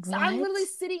 13. So I'm literally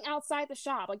sitting outside the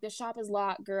shop. Like, the shop is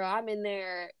locked, girl. I'm in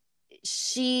there.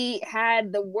 She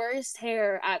had the worst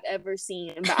hair I've ever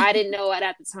seen, but I didn't know it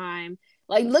at the time.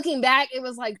 Like, looking back, it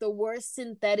was like the worst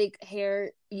synthetic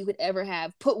hair you could ever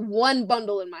have. Put one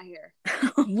bundle in my hair.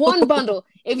 One bundle.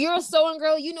 If you're a sewing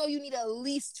girl, you know you need at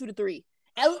least 2 to 3.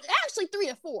 Actually 3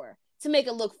 to 4 to make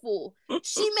it look full.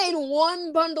 She made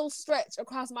one bundle stretch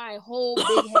across my whole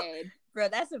big head. Bro,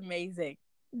 that's amazing.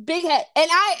 Big head. And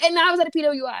I was at a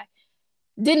PWI.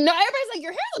 Didn't know. Everybody's like,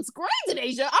 your hair looks great,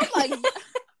 Denasia. I'm like...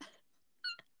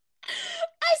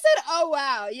 I said, oh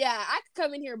wow, yeah, I could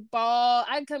come in here bald.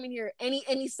 I could come in here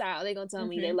any style. They're gonna tell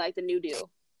me they like the new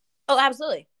deal. Oh,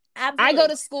 absolutely. I go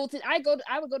to school I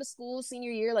would go to school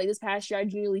senior year. Like, this past year, I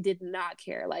genuinely did not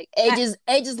care. Like, edges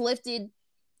lifted,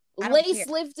 lace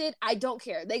lifted. I don't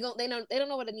care. They don't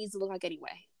know what it needs to look like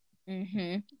anyway.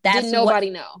 Did nobody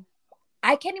know?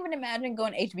 I can't even imagine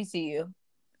going to HBCU.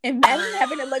 Imagine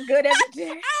having to look good every day.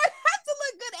 I have to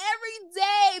look good every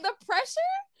day. The pressure.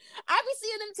 I be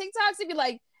seeing them TikToks.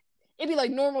 It'd be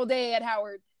like normal day at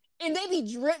Howard, and they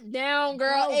be dripped down,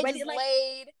 girl. Edges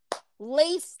laid,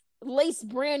 lace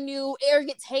brand new.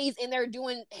 Arrogant Hayes in there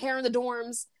doing hair in the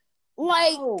dorms.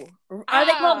 Like, are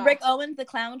they called Rick Owens the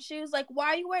clown shoes? Like, why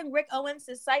are you wearing Rick Owens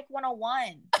to Psych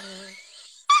 101?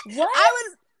 What?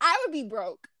 I would be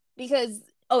broke because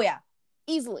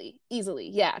easily,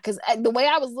 yeah. Because the way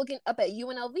I was looking up at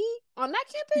UNLV on that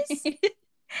campus,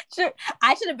 sure,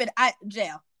 I should have been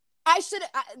jail.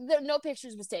 No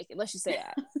pictures was taken. Let's just say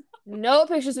that. No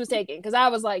pictures was taken because I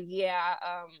was like,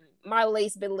 my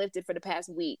lace been lifted for the past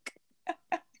week.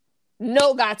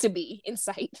 No got to be in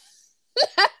sight.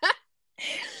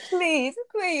 Please.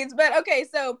 But okay,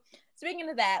 so speaking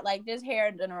of that, like, just hair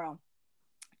in general,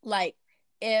 like,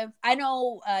 if I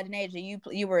know, Denasia,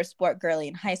 you were a sport girly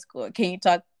in high school. Can you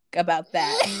talk about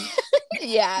that?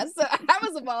 Yeah, so I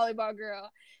was a volleyball girl.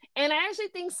 And I actually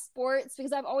think sports,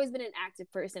 because I've always been an active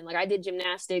person. Like, I did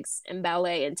gymnastics and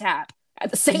ballet and tap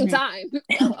at the same time.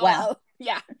 Wow.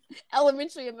 Yeah.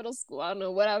 Elementary and middle school. I don't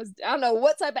know what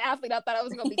type of athlete I thought I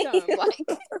was going to become. Like,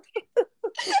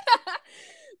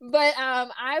 but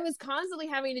I was constantly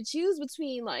having to choose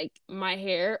between, like, my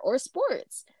hair or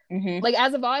sports. Like,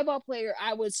 as a volleyball player,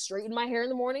 I would straighten my hair in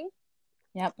the morning.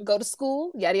 Yep. Go to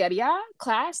school, yada, yada, yada,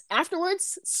 class.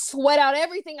 Afterwards, sweat out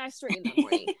everything I straightened that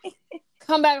morning.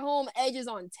 Come back home, edges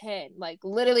on 10. Like,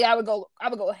 literally, I would go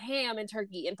ham and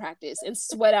turkey in practice and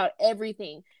sweat out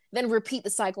everything. Then repeat the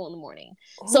cycle in the morning.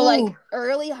 Ooh. So, like,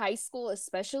 early high school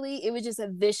especially, it was just a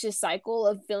vicious cycle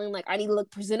of feeling like I need to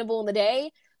look presentable in the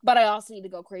day, but I also need to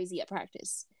go crazy at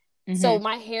practice. So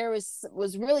my hair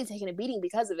was really taking a beating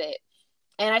because of it.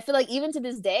 And I feel like even to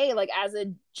this day, like, as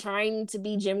a trying to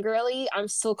be gym girly, I'm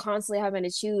still constantly having to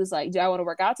choose, like, do I want to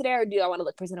work out today or do I want to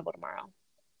look presentable tomorrow?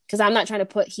 Because I'm not trying to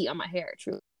put heat on my hair,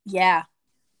 truly. Yeah.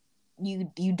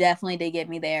 You definitely did get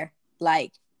me there.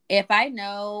 Like, if I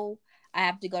know I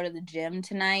have to go to the gym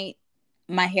tonight,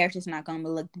 my hair's just not gonna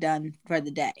look done for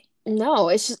the day. No,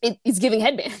 it's just it's giving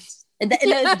headbands. It's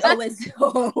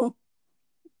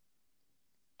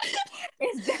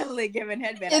definitely giving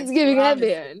headband. It's giving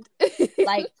headband.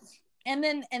 Like, and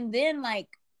then like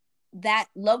that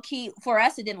low key for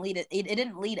us, it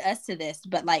didn't lead us to this,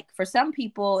 but like for some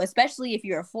people, especially if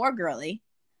you're a 4 girly,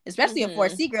 especially a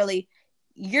 4C girly,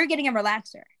 you're getting a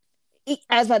relaxer.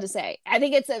 I was about to say, I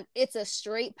think it's a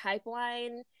straight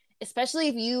pipeline, especially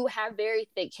if you have very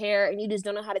thick hair and you just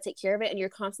don't know how to take care of it and you're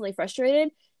constantly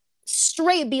frustrated.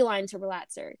 Straight beeline to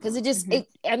relaxer, because it just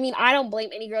I mean, I don't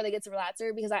blame any girl that gets a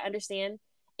relaxer, because I understand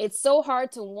it's so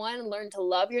hard to, one, learn to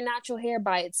love your natural hair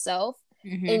by itself,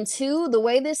 and 2, the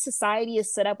way this society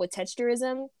is set up with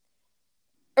texturism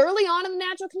early on in the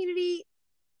natural community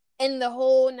and the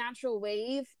whole natural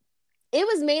wave, it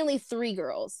was mainly 3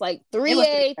 girls, like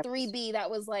 3A, 3B, that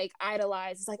was like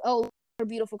idolized. It's like, oh, her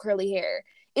beautiful curly hair.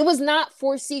 It was not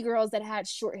 4C girls that had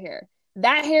short hair.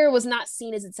 That hair was not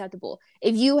seen as acceptable.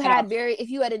 If you had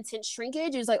intense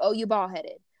shrinkage, it was like, oh, you bald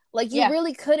headed. Like, you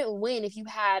really couldn't win if you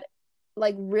had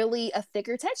like really a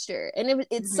thicker texture. And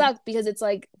it sucked, because it's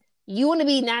like, you want to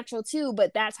be natural too,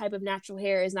 but that type of natural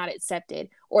hair is not accepted,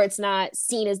 or it's not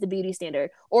seen as the beauty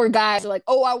standard. Or guys are like,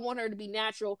 oh, I want her to be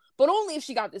natural, but only if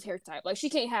she got this hair type. Like, she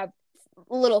can't have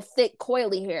little thick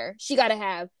coily hair. She got to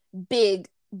have big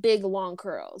long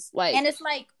curls. Like, and it's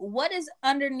like, what is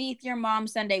underneath your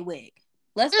mom's Sunday wig?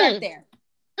 Let's start there.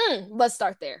 Let's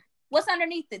start there. What's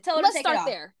underneath it? Tell her to take it off. Let's start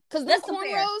there,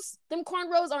 because them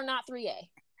cornrows are not 3A.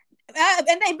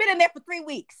 And they've been in there for 3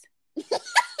 weeks.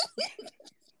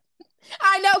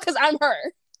 I know, because I'm her.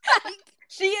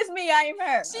 She is me, I am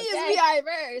her. She is me, I am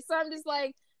her. So I'm just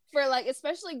like, for like,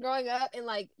 especially growing up, and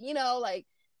like, you know, like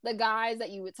the guys that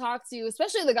you would talk to,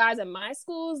 especially the guys at my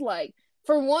schools, like,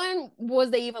 for one,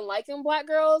 was they even liking black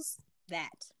girls? That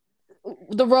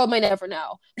the world may never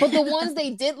know. But the ones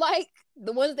they did like,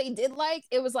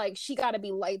 it was like, she got to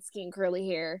be light skinned, curly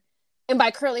hair. And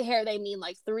by curly hair, they mean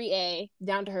like 3A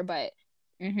down to her butt.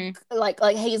 Like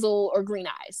hazel or green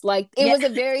eyes. Like, it was a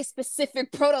very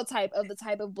specific prototype of the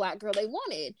type of black girl they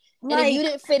wanted. And if you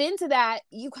didn't fit into that,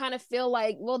 you kind of feel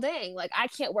like, well, dang, like, I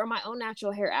can't wear my own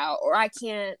natural hair out, or I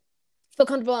can't feel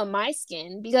comfortable in my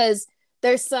skin, because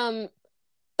there's some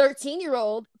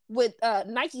 13-year-old with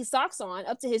Nike socks on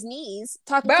up to his knees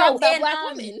talking about black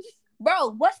women.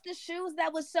 Bro, what's the shoes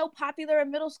that was so popular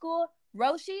in middle school?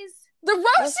 Roshis? The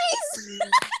Roshis!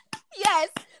 Yes,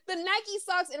 the Nike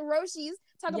socks and Roshis.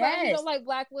 Talk about he don't like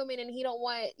black women, and he don't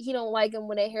like them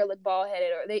when their hair look bald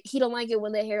headed, or he don't like it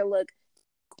when their hair look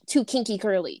too kinky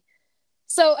curly.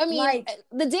 So I mean, like,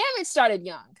 the damage started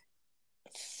young,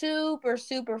 super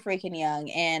freaking young.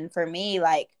 And for me,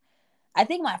 like, I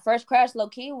think my first crush low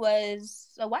key was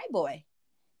a white boy.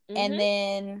 And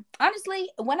then honestly,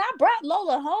 when I brought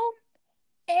Lola home,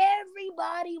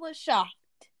 everybody was shocked.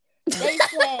 They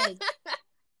said,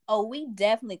 oh, we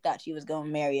definitely thought she was gonna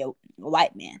marry a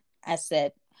white man. I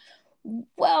said,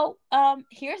 well,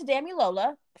 here's Dami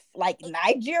Lola, like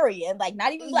Nigerian, like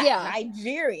not even black,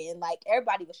 Nigerian. Like,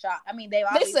 everybody was shocked. I mean, they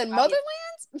said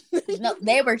motherlands? No,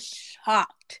 they were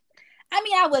shocked. I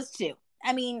mean, I was too.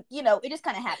 I mean, you know, it just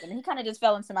kind of happened. He kind of just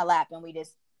fell into my lap, and we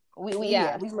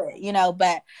lit, you know.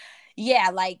 But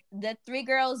yeah, like, the 3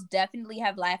 girls definitely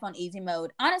have life on easy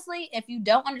mode. Honestly, if you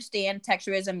don't understand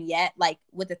texturism yet, like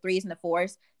with the 3s and the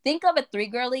 4s, think of a 3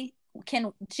 girly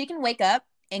she can wake up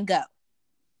and go.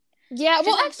 Yeah,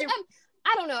 well, actually,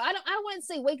 I don't know. I don't want to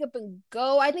say wake up and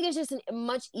go. I think it's just a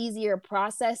much easier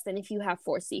process than if you have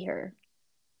 4C hair,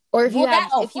 or if you're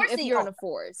on a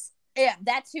 4s. Yeah,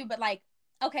 that too. But like,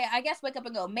 okay, I guess wake up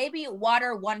and go. Maybe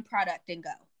water one product and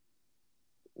go.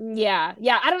 Yeah.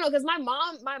 I don't know, because my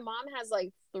mom has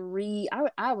like 3.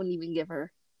 I wouldn't even give her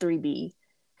 3B.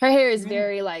 Her hair is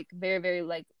very like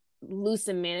loose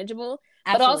and manageable.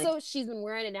 Absolutely. But also, she's been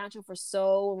wearing it natural for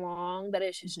so long that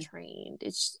it's just trained.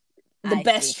 It's the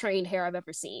best trained hair I've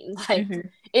ever seen. Like,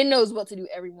 it knows what to do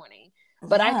every morning.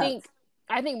 But I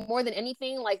think more than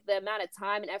anything, like, the amount of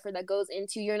time and effort that goes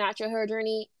into your natural hair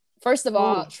journey. First of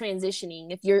all, transitioning.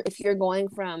 If you're going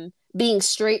from being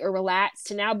straight or relaxed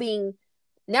to now being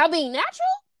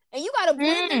natural, and you gotta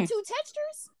blend the 2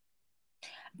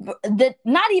 textures.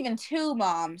 Not even 2,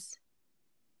 moms.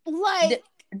 Like,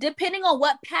 depending on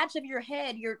what patch of your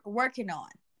head you're working on.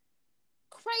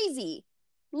 Crazy.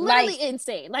 Literally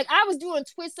insane. Like, I was doing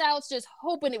twist outs just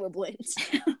hoping it would blend.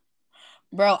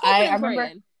 Bro, I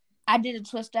remember I did a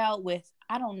twist out with,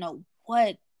 I don't know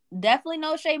what, definitely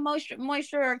no Shea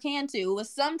Moisture or Cantu. It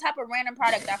was some type of random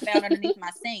product I found underneath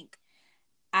my sink.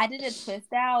 I did a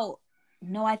twist out.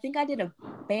 No, I think I did a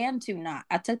Bantu knot.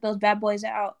 I took those bad boys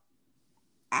out.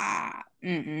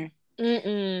 Mm-mm.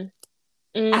 Mm-mm.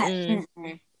 Mm-mm.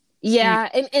 Mm-mm. Yeah,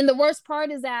 and the worst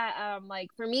part is that like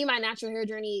for me, my natural hair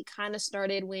journey kind of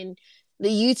started when the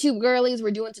YouTube girlies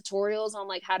were doing tutorials on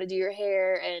like how to do your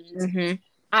hair, and Mm-hmm.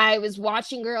 I was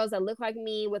watching girls that look like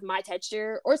me with my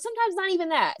texture, or sometimes not even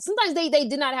that. Sometimes they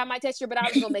did not have my texture, but I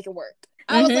was gonna make it work.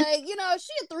 I was Mm-hmm. like,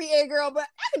 she a 3A girl, but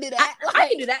I can do that. I can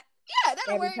Like, do that yeah,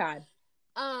 that'll every work.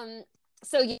 time.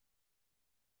 So yeah,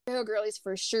 hair girlies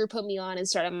for sure put me on and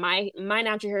started my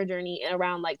natural hair journey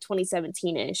around like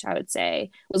 2017ish. I would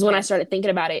say was when I started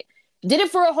thinking about it. Did it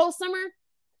for a whole summer.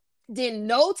 Did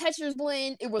no textures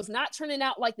blend. It was not turning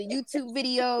out like the YouTube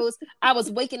videos. I was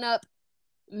waking up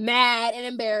mad and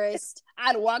embarrassed.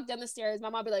 I'd walk down the stairs. My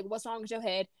mom would be like, "What's wrong with your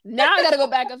head?" Now I gotta go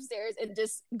back upstairs and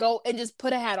just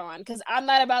put a hat on because I'm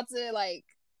not about to like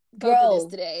go through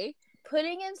this today.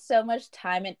 Putting in so much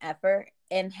time and effort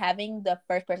and having the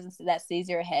first person that sees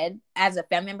your head as a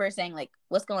family member saying like,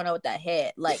 "What's going on with that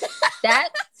head?" Like that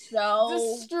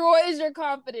so destroys your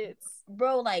confidence.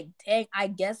 Bro, like, dang, I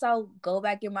guess I'll go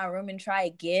back in my room and try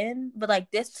again. But like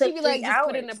this took 3 hours.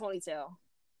 Put it in a ponytail.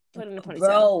 Put it in a ponytail.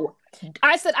 Bro.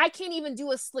 I said I can't even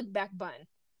do a slick back bun.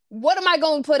 What am I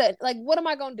going to put it? Like, what am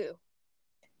I going to do?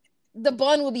 The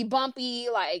bun would be bumpy.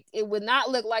 Like, it would not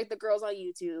look like the girls on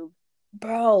YouTube.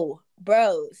 Bro.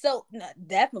 So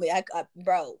definitely, I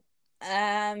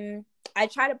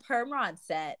tried a perm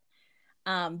set,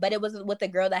 but it was with a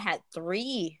girl that had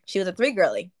 3. She was a 3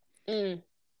 girly.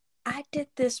 I did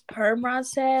this perm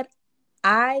set.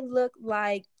 I look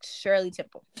like Shirley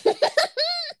Temple.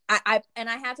 I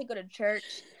had to go to church.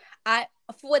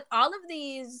 With all of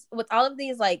these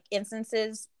like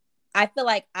instances, I feel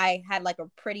like I had like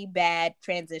a pretty bad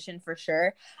transition for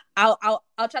sure. I'll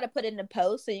try to put it in a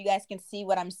post so you guys can see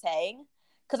what I'm saying,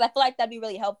 because I feel like that'd be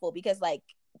really helpful, because like,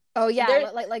 oh yeah,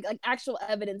 like actual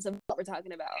evidence of what we're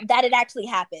talking about, that it actually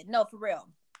happened. No, for real.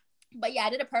 But yeah, I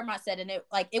did a perm set, and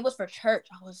it was for church.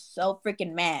 I was so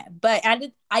freaking mad, but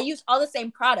I used all the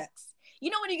same products.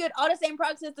 You know when you get all the same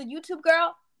products as the YouTube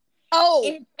girl. Oh,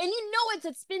 and you know it's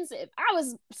expensive. I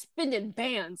was spending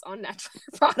bands on natural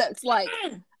products. Like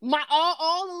my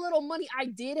all the little money I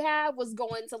did have was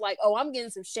going to like, oh, I'm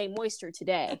getting some Shea Moisture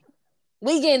today.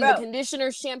 We getting the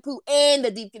conditioner, shampoo, and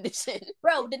the deep condition.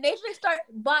 Bro, the Nation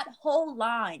bought whole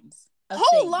lines.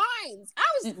 Lines. I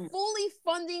was fully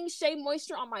funding Shea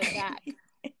Moisture on my back,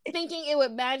 thinking it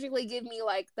would magically give me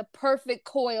like the perfect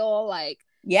coil, like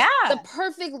the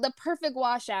perfect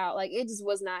washout. Like it just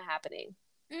was not happening.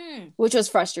 Which was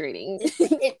frustrating.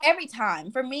 Every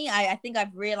time. For me, I think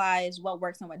I've realized what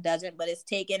works and what doesn't, but it's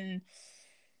taken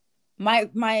my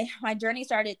journey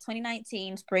started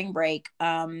 2019 spring break.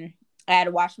 I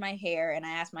had washed my hair, and I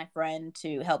asked my friend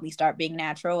to help me start being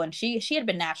natural, and she had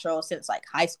been natural since like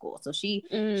high school, so she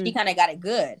kind of got it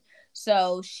good.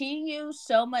 So she used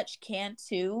so much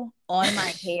Cantu on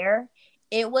my hair,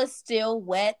 it was still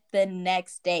wet the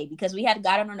next day, because we had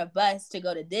gotten on a bus to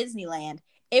go to Disneyland.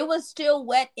 It was still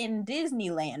wet in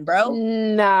Disneyland, bro.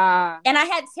 Nah. And I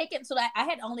had taken, so I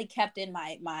had only kept in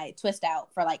my twist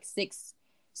out for like six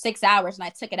hours, and I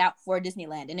took it out for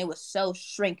Disneyland, and it was so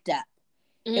shrinked up.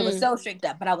 It was so shrinked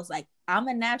up, but I was like, I'm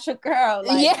a natural girl.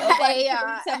 Like, nobody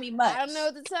tell me much. I don't know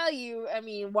what to tell you. I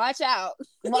mean, watch out.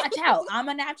 Watch out. I'm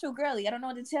a natural girly. I don't know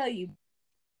what to tell you.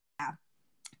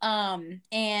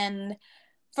 And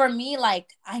for me, like,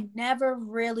 I never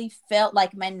really felt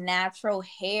like my natural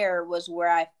hair was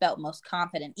where I felt most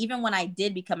confident, even when I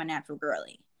did become a natural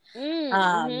girly.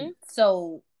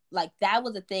 So like that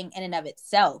was a thing in and of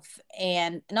itself.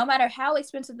 And no matter how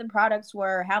expensive the products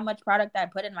were, how much product I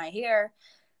put in my hair,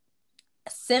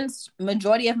 since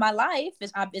majority of my life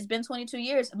it's been 22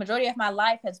 years, the majority of my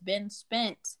life has been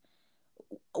spent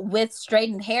with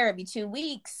straightened hair every 2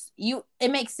 weeks.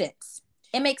 It makes sense.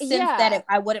 It makes sense that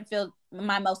I wouldn't feel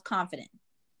my most confident.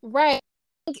 Right.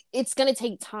 I think it's gonna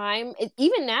take time.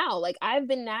 Even now, like I've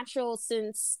been natural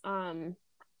since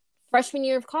freshman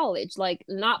year of college, like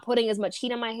not putting as much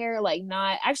heat on my hair, like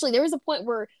not actually. There was a point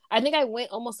where I think I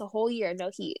went almost a whole year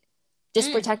no heat,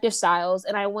 just protective styles,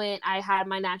 and I had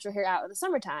my natural hair out in the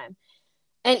summertime.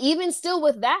 And even still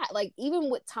with that, like even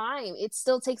with time, it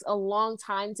still takes a long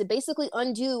time to basically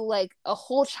undo like a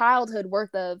whole childhood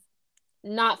worth of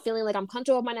not feeling like I'm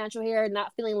comfortable with my natural hair,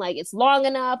 not feeling like it's long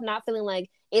enough, not feeling like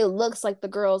it looks like the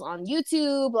girls on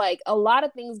YouTube. Like a lot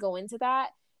of things go into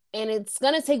that. And it's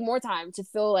gonna take more time to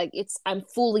feel like I'm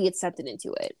fully accepted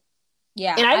into it.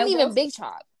 Yeah. And I didn't even big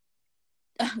chop.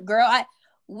 Girl,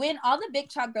 when all the big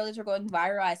chop girlies were going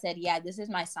viral, I said, yeah, this is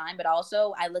my sign, but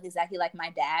also I look exactly like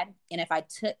my dad. And if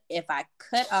I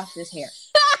cut off this hair,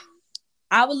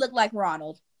 I would look like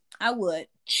Ronald. I would.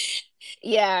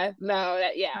 Yeah, no,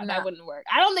 that No. wouldn't work.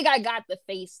 I don't think I got the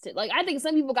face to like. I think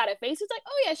some people got a face. It's like,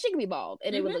 oh yeah, she can be bald,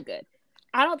 and it would look good.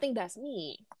 I don't think that's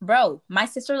me, bro. My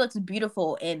sister looks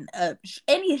beautiful in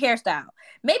any hairstyle.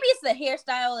 Maybe it's the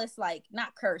hairstylist, like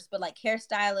not curse, but like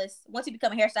hairstylist. Once you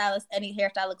become a hairstylist, any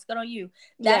hairstyle looks good on you.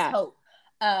 That's hope.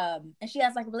 And she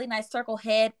has like a really nice circle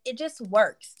head. It just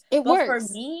works. But for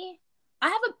me, I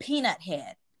have a peanut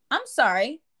head. I'm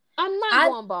sorry. I'm not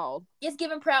going bald. It's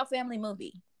giving Proud Family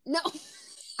movie. No.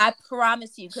 I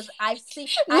promise you, because I see.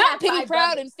 Not Penny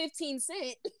Proud and 15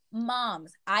 Cent.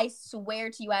 Moms, I swear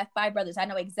to you, I have 5 brothers. I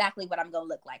know exactly what I'm going to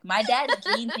look like. My dad's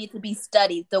genes need to be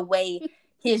studied the way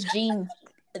his genes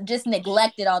just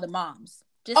neglected all the moms.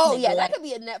 Yeah, that could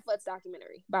be a Netflix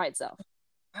documentary by itself.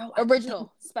 Bro,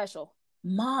 original, special.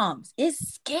 Moms,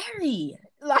 it's scary.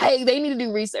 Like, they need to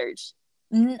do research.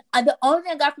 The only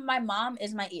thing I got from my mom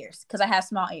is my ears, because I have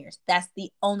small ears. That's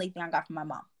the only thing I got from my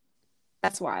mom.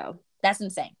 That's wild. That's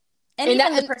insane. And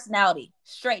even the personality,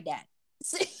 straight dad.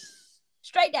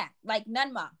 Straight dad. Like,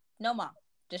 none mom. No mom.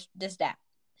 Just dad.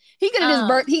 He could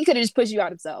have he could have just pushed you out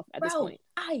himself at this point.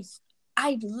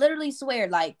 I literally swear,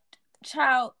 like,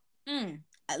 child,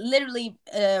 literally,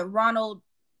 Ronald,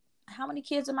 how many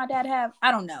kids did my dad have?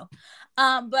 I don't know.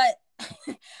 But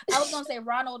I was gonna say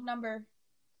Ronald number,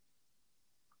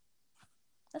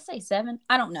 let's say 7.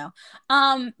 I don't know.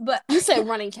 But you said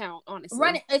running count,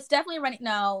 honestly. It's definitely running.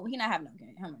 No, he not having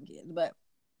how many kids, but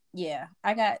yeah,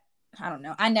 I don't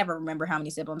know. I never remember how many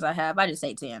siblings I have. I just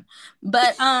say 10.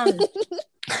 But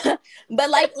but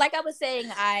like I was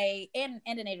saying, and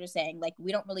Danae was saying, like,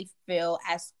 we don't really feel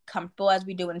as comfortable as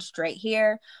we do in straight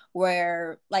hair,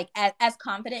 where like as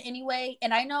confident anyway.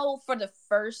 And I know for the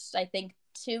first, I think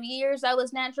 2 years I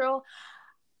was natural,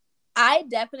 I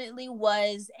definitely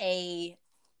was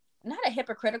not a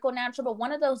hypocritical natural, but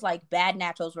one of those like bad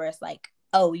naturals where it's like,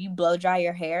 oh, you blow dry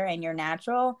your hair and you're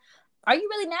natural. Are you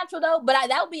really natural though? But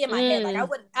that would be in my head. Like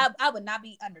I would not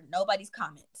be under nobody's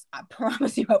comments. I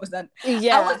promise you, I wasn't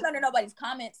under nobody's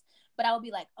comments. But I would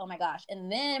be like, oh my gosh.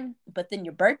 But then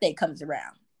your birthday comes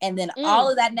around, and then all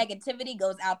of that negativity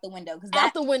goes out the window.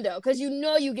 Because you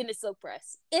know you getting a silk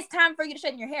press. It's time for you to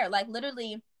straighten your hair. Like,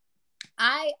 literally,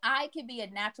 I could be a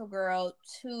natural girl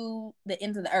to the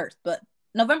ends of the earth, but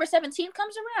November 17th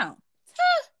comes around.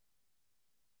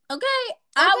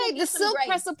 Okay, the silk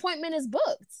press appointment is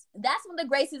booked. That's when the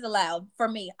grace is allowed for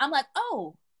me. I'm like,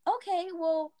 oh, okay,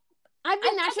 well, I've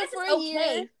been natural for a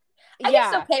year. I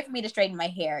guess it's okay for me to straighten my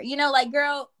hair. You know, like,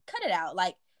 girl, cut it out.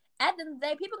 Like, at the end of the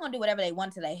day, people are gonna do whatever they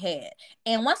want to their head.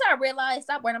 And once I realized,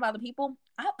 stop worrying about the people,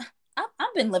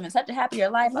 I've been living such a happier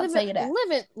life. I'll tell you that.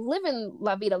 Living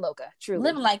la vida loca, truly.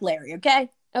 Living like Larry, okay?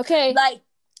 Okay. Like,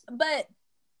 but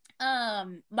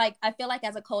like, I feel like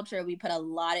as a culture we put a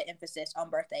lot of emphasis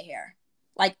on birthday hair.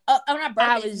 Like, on our birthday.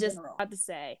 I was just about to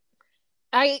say,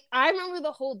 I remember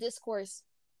the whole discourse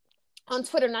on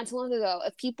Twitter not too long ago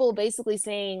of people basically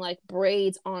saying like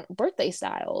braids aren't birthday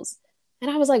styles,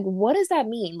 and I was like, what does that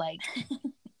mean? Like,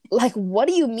 like, what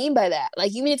do you mean by that?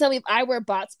 Like, you mean to tell me if I wear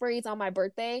box braids on my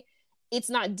birthday, it's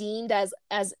not deemed as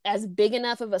big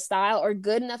enough of a style or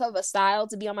good enough of a style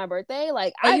to be on my birthday?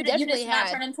 Like, I definitely not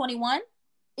turning 21.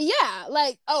 Yeah,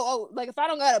 like, like if I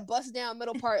don't got a bust down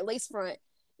middle part lace front,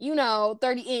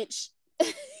 30-inch,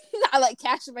 I like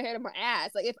catching my hair to my ass.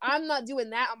 Like, if I'm not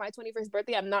doing that on my 21st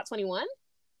birthday, I'm not 21.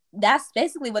 That's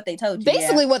basically what they told you.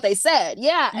 Basically what they said.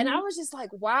 Yeah. Mm-hmm. And I was just like,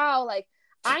 wow. Like,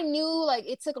 I knew like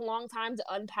it took a long time to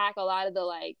unpack a lot of the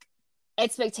like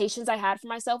expectations I had for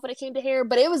myself when it came to hair,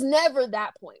 but it was never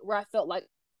that point where I felt like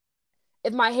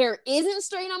if my hair isn't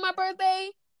straight on my birthday,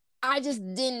 I just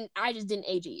didn't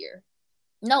age a year.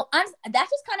 No, that's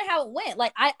just kind of how it went.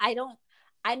 Like,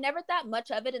 I never thought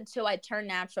much of it until I turned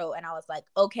natural, and I was like,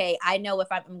 okay, I know if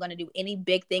I'm going to do any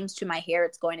big things to my hair,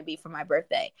 it's going to be for my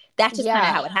birthday. That's just kind of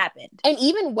how it happened. And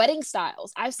even wedding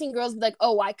styles. I've seen girls be like,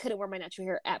 oh, I couldn't wear my natural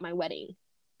hair at my wedding.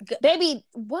 Baby,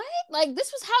 what? Like,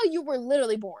 this was how you were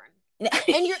literally born. And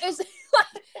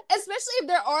especially if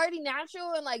they're already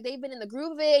natural and like they've been in the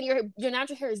groove of it, and your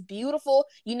natural hair is beautiful,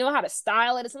 you know how to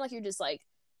style it. It's not like you're just like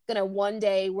gonna one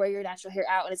day wear your natural hair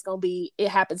out and it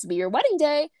happens to be your wedding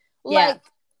day. Like,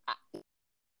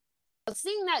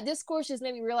 seeing that discourse just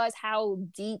made me realize how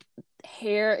deep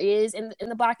hair is in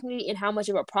the Black community and how much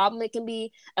of a problem it can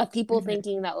be of people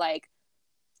thinking that like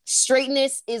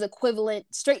straightness is equivalent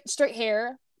straight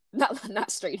hair, not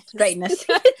straightness.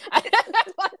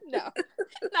 No,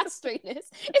 not straightness.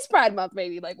 It's Pride Month,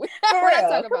 baby. Like, we're not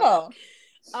talking about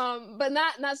that. But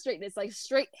not straightness. Like,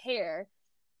 straight hair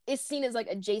is seen as like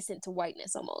adjacent to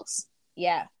whiteness almost.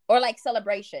 Yeah, or like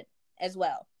celebration as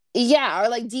well. Yeah, or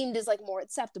like deemed as like more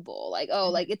acceptable. Like, oh,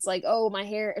 like it's like, oh, my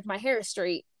hair, if my hair is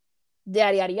straight,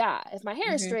 yada yada yada. If my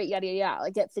hair is straight, yada yada yada.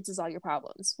 Like that fixes all your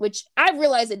problems. Which I've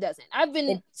realized it doesn't. I've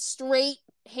been straight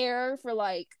hair for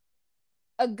like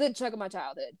a good chunk of my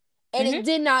childhood. And it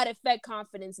did not affect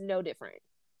confidence, no different.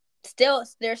 Still,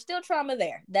 there's still trauma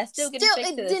there. That's still getting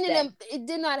fixed to this day. It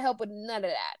did not help with none of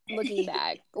that, looking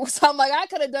back. So I'm like, I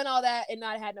could have done all that and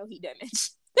not had no heat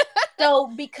damage.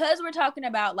 So because we're talking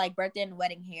about like birthday and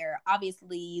wedding hair,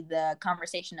 obviously the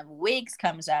conversation of wigs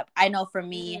comes up. I know for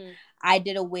me, I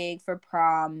did a wig for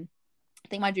prom. I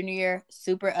think my junior year,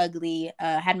 super ugly.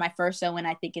 Had my first sew-in,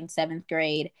 I think in 7th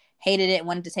grade. Hated it,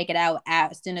 wanted to take it out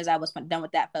as soon as I was done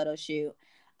with that photo shoot.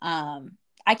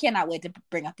 I cannot wait to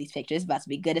bring up these pictures. It's about to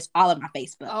be good. It's all on my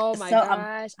Facebook. Oh my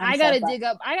gosh. I gotta dig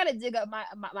up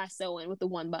my sew-in with the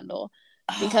one bundle.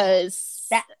 Because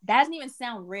that doesn't even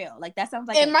sound real. Like that sounds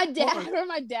like. And my dad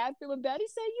feeling bad. He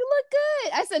said, "You look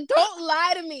good." I said, "Don't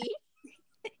lie to me."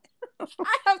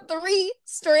 I have 3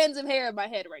 strands of hair in my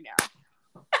head right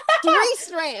now. 3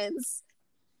 strands.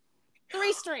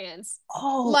 3 strands.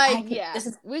 Oh, like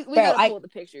we gotta pull the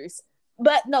pictures.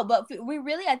 But we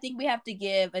really, I think we have to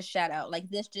give a shout out. Like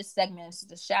this just segment is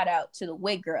a shout out to the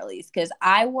wig girlies, because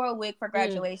I wore a wig for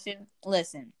graduation.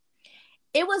 Listen.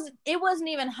 It wasn't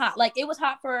even hot. Like it was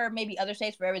hot for maybe other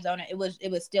states. For Arizona, it was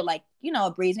still like, you know,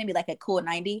 a breeze, maybe like a cool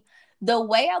 90. The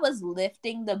way I was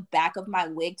lifting the back of my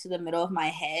wig to the middle of my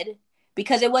head,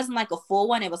 because it wasn't like a full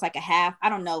one, it was like a half. I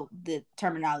don't know the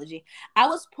terminology. I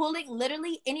was pulling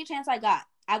literally any chance I got.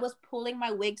 I was pulling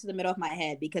my wig to the middle of my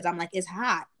head because I'm like, it's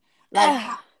hot. Like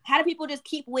how do people just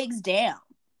keep wigs down?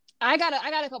 I got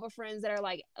a couple of friends that are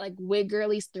like wig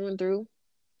girlies through and through.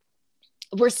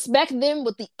 Respect them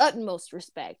with the utmost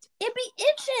respect. It be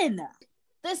itching.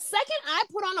 The second I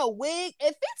put on a wig,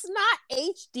 if it's not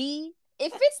HD,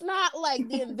 if it's not like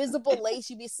the invisible lace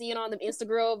you be seeing on the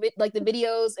Instagram, like the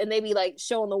videos, and they be like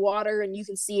showing the water and you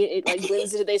can see it like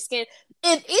blends into their skin.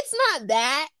 If it's not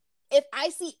that, if I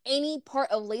see any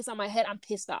part of lace on my head, I'm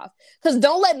pissed off. Because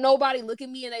don't let nobody look at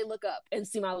me and they look up and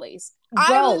see my lace.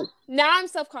 Bro, now I'm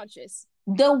self-conscious.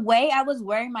 The way I was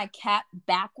wearing my cap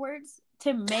backwards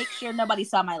to make sure nobody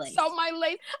saw my lace. Saw my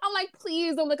lace. I'm like,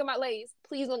 please don't look at my lace.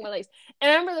 Please don't look at my lace.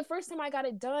 And I remember the first time I got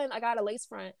it done, I got a lace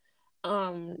front.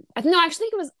 Actually,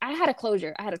 I had a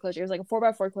closure. It was like a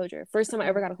 4x4 closure. First time I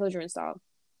ever got a closure installed.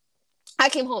 I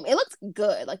came home. It looked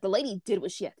good. Like the lady did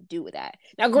what she had to do with that.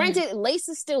 Now, granted, lace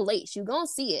is still lace. You gonna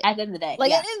see it at the end of the day.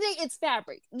 Like at the end of the day, it's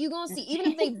fabric. You gonna see,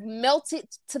 even if they melt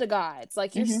it to the gods,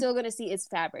 like you're still gonna see it's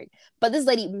fabric. But this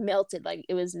lady melted like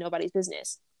it was nobody's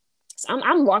business. So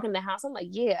I'm walking the house. I'm like,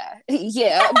 yeah,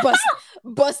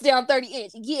 bust down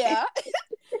 30-inch, yeah.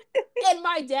 And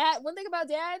my dad. One thing about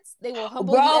dads, they will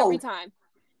humble you every time.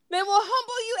 They will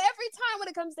humble you every time when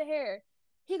it comes to hair.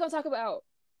 He gonna talk about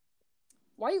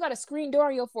why you got a screen door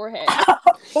on your forehead.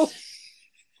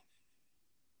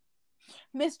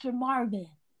 Mr. Marvin,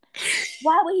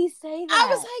 why would he say that? I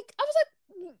was like,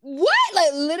 what?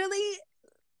 Like literally,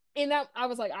 and that I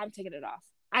was like, I'm taking it off.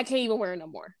 I can't even wear it no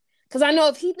more. Because I know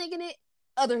if he's thinking it,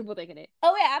 other people thinking it.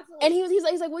 Oh yeah, absolutely. And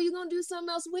he's like, well, you gonna do something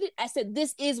else with it? I said,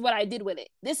 this is what I did with it.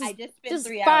 This is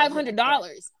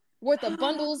 $500 worth of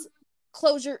bundles,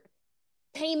 closure,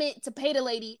 payment to pay the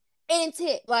lady, and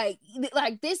tip. Like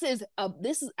this is. I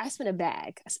spent a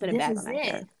bag. On that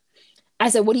hair. I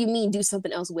said, what do you mean? Do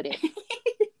something else with it?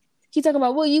 He talking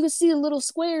about, well, you can see the little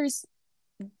squares.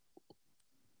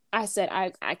 I said,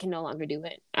 I can no longer do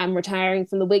it. I'm retiring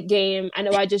from the wig game. I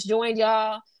know I just joined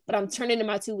y'all, but I'm turning in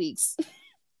my 2 weeks.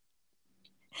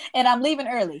 And I'm leaving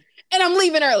early. And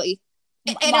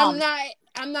Mom,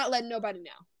 I'm not letting nobody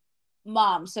know.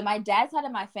 Mom, so my dad's side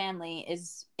of my family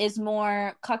is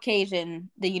more Caucasian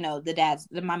than,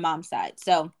 my mom's side.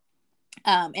 So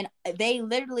and they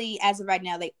literally, as of right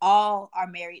now, they all are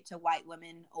married to white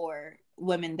women or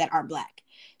women that aren't black.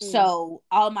 So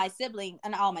all of my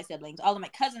my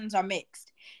cousins are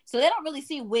mixed. So they don't really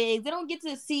see wigs. They don't get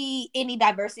to see any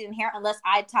diversity in hair unless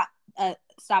I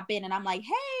stop in and I'm like,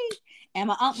 hey. And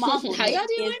my uncle how y'all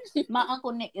doing? My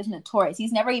uncle Nick is notorious.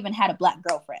 He's never even had a black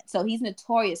girlfriend. So he's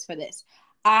notorious for this.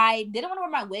 I didn't want to wear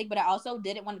my wig, but I also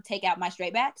didn't want to take out my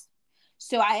straight backs.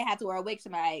 So I had to wear a wig to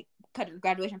my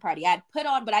graduation party. I had put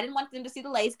on, but I didn't want them to see the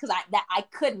lace because I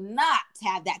could not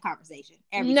have that conversation.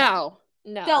 No.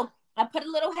 So I put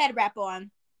a little head wrap on.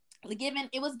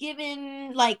 It was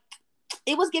giving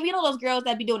all those girls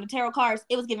that be doing the tarot cards.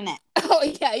 It was giving that. Oh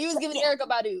yeah, he was giving Erykah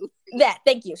Badu. That,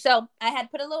 thank you. So I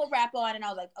had put a little wrap on and I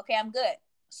was like, okay, I'm good.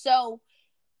 So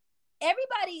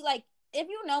everybody, like, if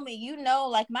you know me,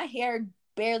 like my hair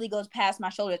barely goes past my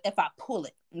shoulders if I pull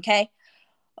it. Okay.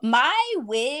 My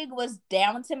wig was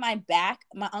down to my back.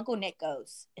 My Uncle Nick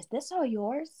goes, "Is this all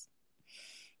yours?"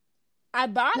 I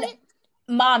bought it.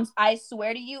 Moms, I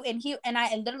swear to you. And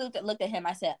I literally looked at him.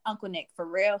 I said, "Uncle Nick, for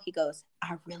real?" He goes,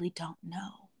 "I really don't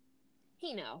know."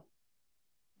 He know.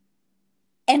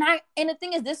 And the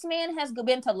thing is, this man has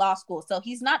been to law school, so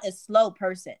he's not a slow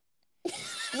person.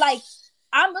 Like,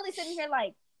 I'm really sitting here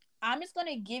like, I'm just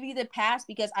gonna give you the pass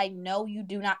because I know you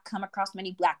do not come across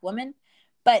many Black women,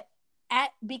 but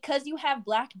because you have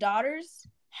Black daughters,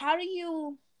 how do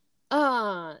you?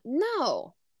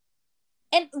 No.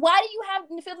 And why do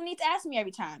you feel the need to ask me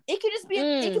every time? It could just be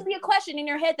it could be a question in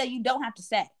your head that you don't have to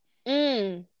say.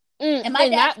 And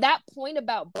that point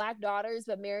about Black daughters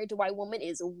but married to white women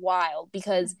is wild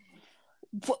because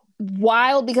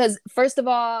first of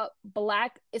all,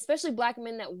 especially Black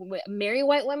men that marry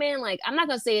white women, like, I'm not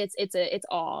gonna say it's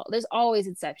all, there's always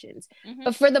exceptions,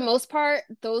 but for the most part,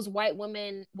 those white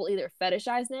women will either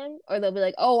fetishize them or they'll be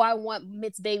like, oh, I want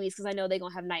Mitt's babies because I know they're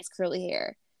gonna have nice curly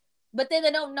hair. But then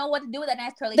they don't know what to do with that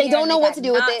nice curly hair. They don't know what to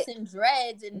do with it. And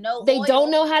dreads and they don't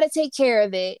know how to take care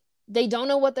of it. They don't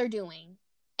know what they're doing.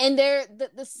 And they're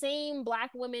the same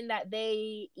Black women that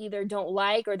they either don't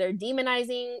like or they're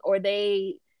demonizing or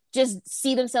they just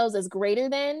see themselves as greater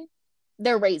than,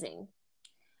 they're raising.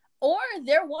 Or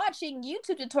they're watching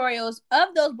YouTube tutorials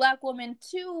of those Black women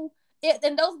too.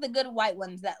 And those are the good white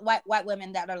ones, that white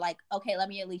women that are like, okay, let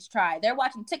me at least try. They're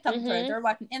watching TikTok tutorials, they're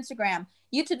watching Instagram,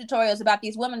 YouTube tutorials about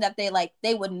these women that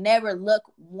they would never look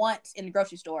once in the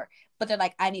grocery store, but they're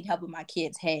like, I need help with my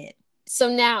kid's head. So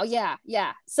now, yeah.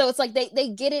 So it's like they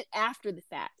get it after the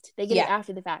fact. They get it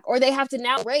after the fact. Or they have to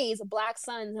now raise Black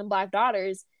sons and Black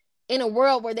daughters in a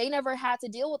world where they never had to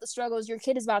deal with the struggles your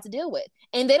kid is about to deal with.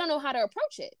 And they don't know how to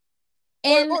approach it.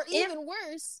 Or even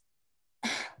worse,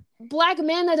 Black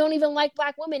men that don't even like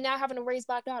Black women now having to raise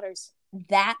Black daughters.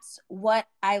 That's what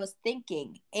I was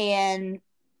thinking. And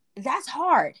that's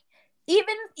hard.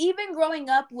 Even growing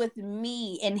up with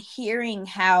me and hearing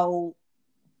how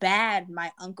bad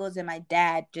my uncles and my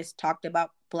dad just talked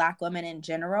about Black women in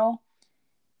general,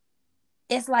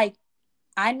 it's like,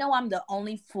 I know I'm the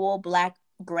only full Black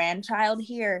grandchild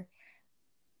here,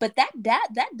 but that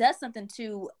does something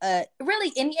to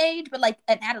really any age, but like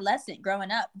an adolescent growing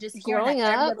up, just hearing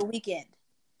that every other weekend.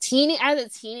 As a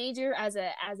teenager, as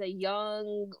a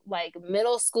young, like,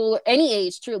 middle schooler, any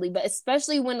age truly, but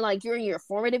especially when like you're in your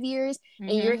formative years and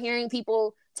you're hearing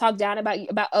people talk down about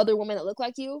other women that look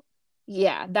like you,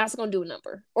 yeah, that's gonna do a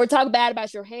number. Or talk bad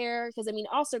about your hair, because I mean,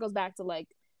 also goes back to, like,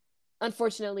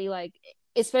 unfortunately, like,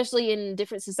 especially in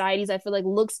different societies, I feel like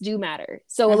looks do matter.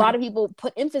 So a lot of people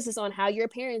put emphasis on how your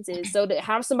appearance is. So to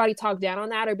have somebody talk down on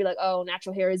that or be like, oh,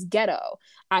 natural hair is ghetto,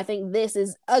 I think this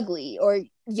is ugly, or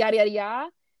yada yada yada,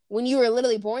 when you were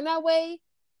literally born that way,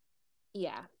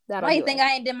 yeah. Why do you think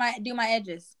I didn't do my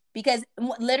edges? Because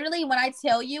literally, when I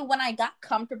tell you, when I got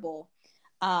comfortable,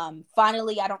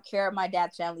 finally, I don't care what my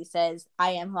dad's family says.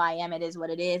 I am who I am. It is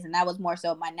what it is. And that was more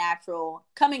so my natural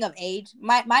coming of age.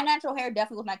 My natural hair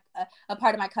definitely was a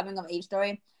part of my coming of age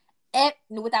story.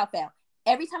 Without fail.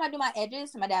 Every time I do my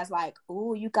edges, my dad's like,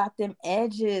 "Ooh, you got them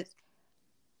edges."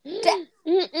 Dad,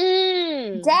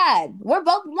 we're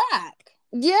both Black.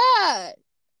 Yeah.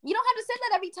 You don't have to say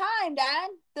that every time, Dad.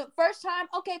 The first time,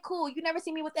 okay, cool. You never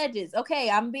see me with edges.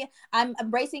 Okay, I'm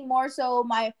embracing more so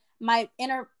my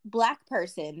inner Black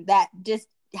person that just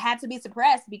had to be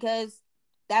suppressed because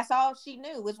that's all she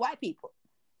knew was white people.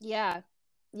 Yeah.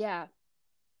 That's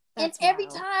and every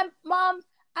time, Mom,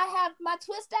 I have my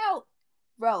twist out.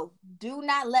 Bro, do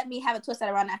not let me have a twist out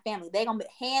around that family. They gonna be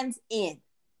hands in.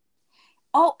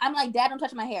 Oh, I'm like, Dad, don't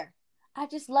touch my hair. I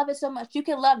just love it so much. You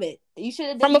can love it. You should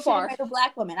have done it for a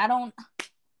Black woman. I don't.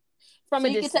 From so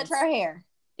a distance. You can touch her hair.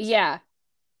 Yeah.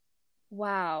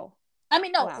 Wow. I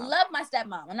mean, no, love my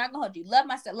stepmom. I'm not gonna hold you. Love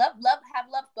my have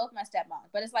loved both my stepmoms.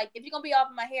 But it's like, if you're gonna be off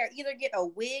of my hair, either get a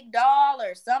wig doll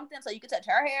or something so you can touch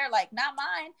her hair. Like, not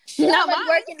mine. Not mine.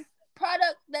 Working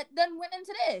product that done went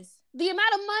into this. The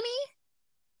amount of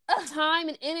money, time,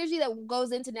 and energy that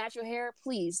goes into natural hair.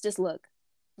 Please just look.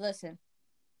 Listen,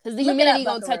 because the humidity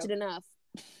gonna touch it enough.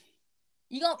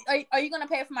 Are you gonna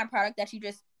pay for my product that you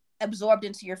just absorbed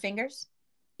into your fingers?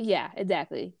 Yeah,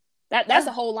 exactly. That's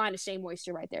a whole line of Shea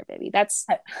Moisture right there, baby. That's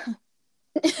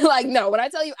like, no, when I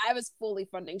tell you I was fully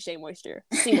funding Shea Moisture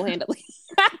single-handedly.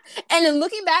 And then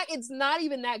looking back, it's not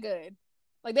even that good.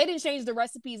 Like, they didn't change the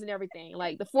recipes and everything.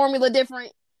 Like, the formula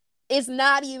different. It's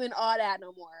not even all that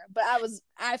no more. But I was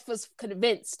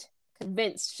convinced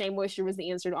convinced Shea Moisture was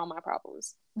the answer to all my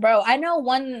problems. Bro, I know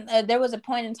there was a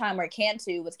point in time where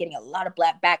Cantu was getting a lot of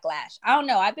black backlash. I don't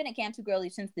know. I've been a Cantu girlie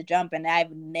since the jump, and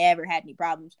I've never had any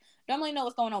problems. Don't really know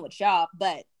what's going on with y'all,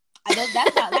 but that's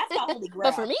my holy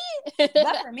grail. But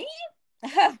for me,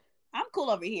 I'm cool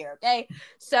over here. Okay,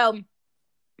 so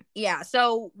yeah,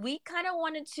 so we kind of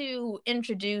wanted to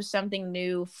introduce something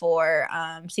new for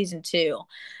season 2,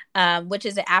 which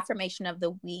is an affirmation of the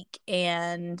week,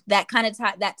 and that kind of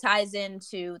that ties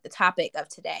into the topic of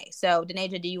today. So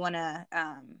Denasia, do you want to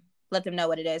let them know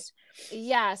what it is?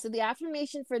 Yeah, so the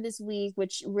affirmation for this week,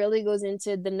 which really goes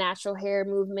into the natural hair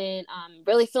movement,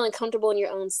 really feeling comfortable in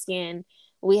your own skin,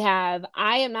 we have,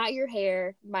 I am not your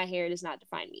hair, my hair does not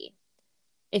define me.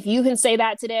 If you can say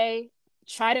that today,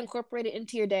 try to incorporate it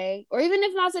into your day, or even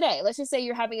if not today, let's just say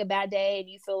you're having a bad day and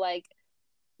you feel like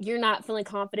you're not feeling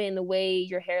confident in the way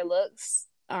your hair looks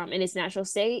in its natural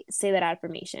state, say that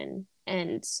affirmation.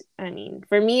 And I mean,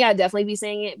 for me, I'd definitely be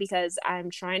saying it because I'm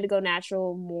trying to go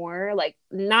natural more, like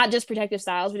not just protective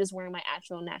styles, but just wearing my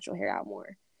actual natural hair out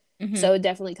more. Mm-hmm. So it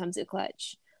definitely comes to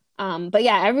clutch. But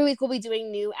yeah, every week we'll be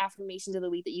doing new affirmations of the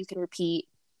week that you can repeat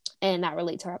and that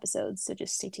relate to our episodes. So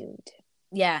just stay tuned.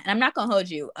 Yeah, and I'm not gonna hold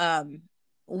you.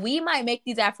 We might make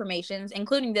these affirmations,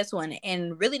 including this one,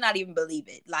 and really not even believe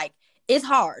it. Like, it's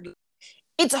hard.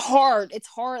 It's hard.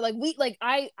 Like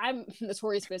I'm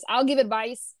notorious for this. I'll give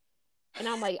advice and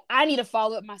I'm like, I need to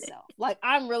follow it myself. Like,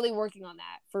 I'm really working on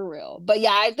that for real. But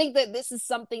yeah, I think that this is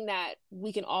something that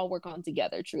we can all work on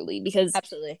together, truly, because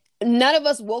absolutely none of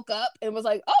us woke up and was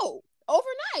like, oh,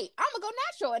 overnight, I'm gonna go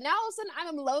natural. And now all of a sudden I'm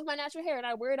in love with my natural hair and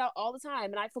I wear it out all the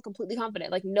time and I feel completely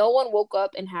confident. Like, no one woke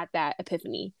up and had that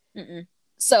epiphany. Mm-mm.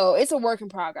 So it's a work in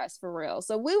progress for real.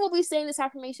 So we will be saying this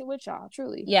affirmation with y'all,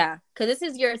 truly. Yeah, because this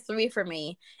is year 3 for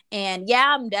me. And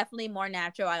yeah, I'm definitely more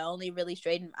natural. I only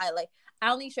straighten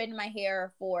my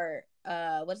hair for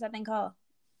what's that thing called?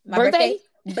 My birthday.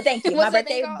 But thank you. My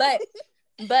birthday.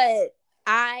 But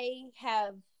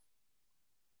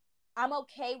I'm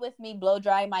okay with me blow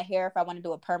drying my hair if I want to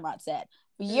do a perm rod set.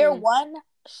 Year 1,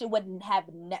 she wouldn't have.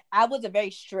 I was a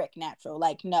very strict natural.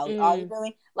 Like, no, all you're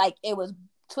doing, like, it was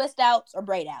twist outs or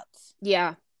braid outs.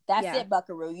 Yeah, that's it,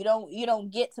 Buckaroo. You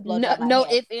don't get to blow dry my no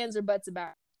hair. ifs, ands, or buts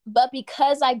about it. But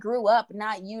because I grew up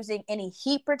not using any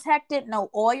heat protected, no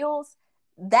oils,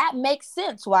 that makes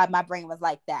sense why my brain was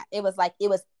like that. It was like it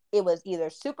was either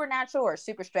super natural or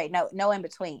super straight, no in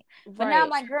between. But now I'm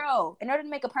like, girl, in order to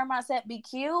make a permanent set be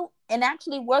cute and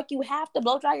actually work, you have to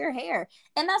blow dry your hair,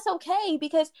 and that's okay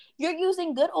because you're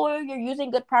using good oil, you're using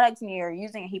good products, and you're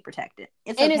using a heat protected.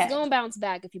 It's gonna bounce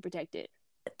back if you protect it.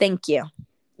 Thank you.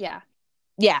 Yeah.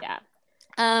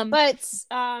 But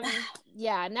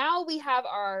now we have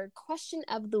our question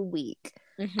of the week.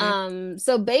 Mm-hmm.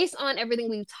 So based on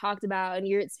everything we've talked about and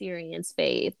your experience,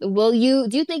 Faith, do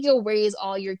you think you'll raise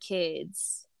all your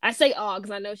kids? I say all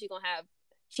because I know she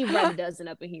write a dozen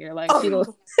up in here. Like, she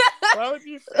will. Why would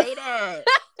you say that?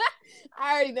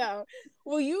 I already know.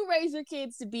 Will you raise your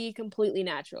kids to be completely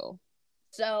natural?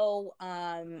 So,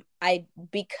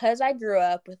 because I grew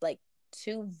up with like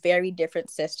 2 very different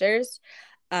sisters,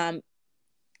 I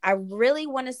really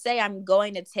want to say I'm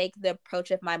going to take the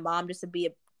approach of my mom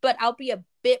but I'll be a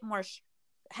bit more,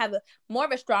 have more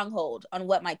of a stronghold on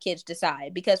what my kids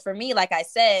decide. Because for me, like I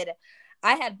said,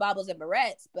 I had bobbles and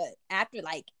barrettes, but after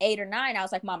like 8 or 9, I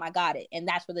was like, Mom, I got it. And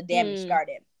that's where the damage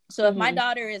started. So if my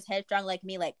daughter is headstrong like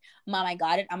me, like, Mom, I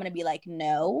got it, I'm going to be like,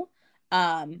 no,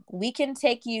 we can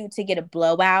take you to get a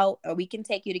blowout, or we can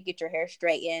take you to get your hair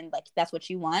straightened. Like, that's what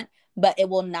you want, but it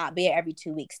will not be an every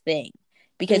 2 weeks thing.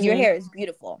 Because your hair is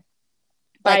beautiful.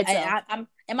 Like, and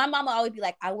my mom will always be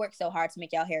like, I work so hard to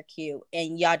make y'all hair cute,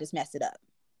 and y'all just mess it up.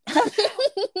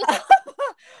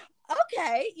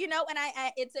 Okay, and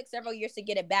I it took several years to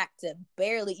get it back to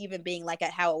barely even being like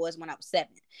how it was when I was 7.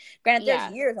 Granted,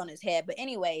 there's years on his head, but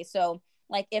anyway, so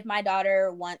like if my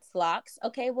daughter wants locks,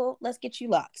 okay, well, let's get you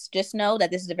locks. Just know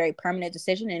that this is a very permanent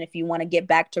decision, and if you want to get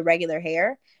back to regular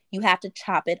hair, you have to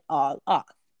chop it all off.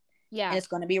 Yeah, and it's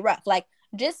going to be rough. Like,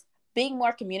 just being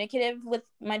more communicative with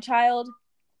my child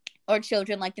or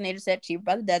children, like Denasia said, cheaper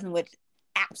by the dozen, which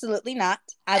absolutely not.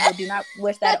 I do not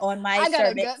wish that on my servant. I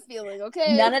got a gut feeling,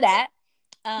 okay? None of that.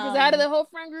 Because out of the whole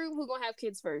friend group, who gonna have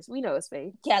kids first? We know it's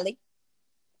Faith. Kelly.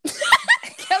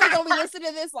 Kelly gonna be listening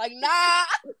to this like, nah.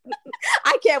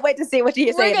 I can't wait to see what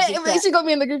she's saying. She's gonna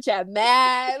be in the group chat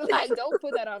mad. Like, don't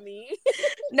put that on me.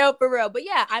 No, for real. But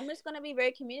yeah, I'm just gonna be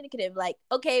very communicative. Like,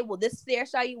 okay, well, this is the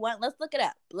hairstyle you want. Let's look it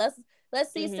up. Let's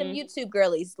see some YouTube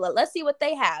girlies. Let's see what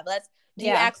they have. Do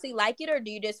you actually like it, or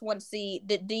do you just want to see?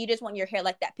 Do you just want your hair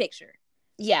like that picture?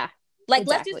 Yeah, like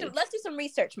exactly. Let's do some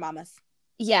research, mamas.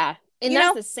 Yeah, And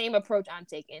that's the same approach I'm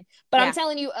taking. But I'm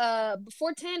telling you,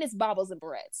 before 10, it's bobbles and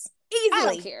barrettes. Easily. I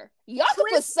don't care. Y'all can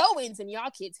put sew-ins in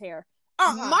y'all kids' hair.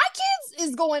 My kids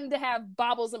is going to have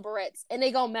bobbles and barrettes, and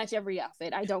they gonna match every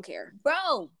outfit. I don't care.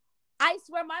 Bro, I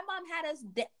swear my mom had us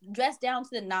dressed down to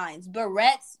the nines.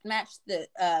 Barrettes matched the,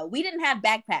 we didn't have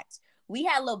backpacks. We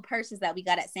had little purses that we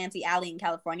got at Santee Alley in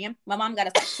California. My mom got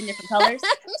us like 10 different colors.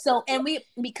 So, and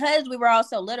because we were all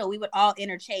so little, we would all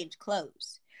interchange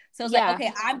clothes. So it's like,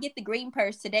 okay, I get the green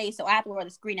purse today, so I have to wear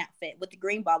this green outfit with the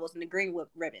green bobbles and the green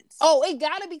ribbons. Oh, it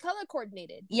gotta be color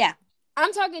coordinated. Yeah.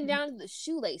 I'm talking down to the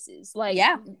shoelaces. Like,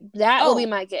 that will be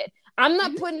my kid. I'm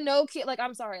not putting no kid, like,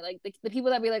 I'm sorry, like, the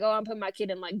people that be like, oh, I'm putting my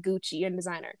kid in, like, Gucci and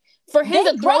designer. For him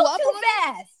to throw up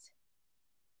on it?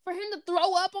 For him to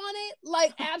throw up on it?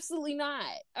 Like, absolutely not.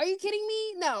 Are you kidding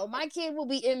me? No, my kid will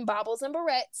be in bobbles and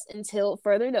barrettes until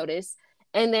further notice.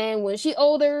 And then when she's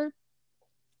older,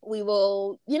 we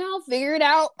will, figure it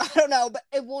out. I don't know, but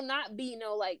it will not be,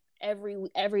 like,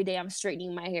 every day I'm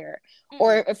straightening my hair.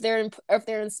 Or if they're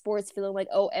in sports, feeling like,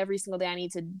 oh, every single day I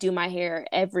need to do my hair,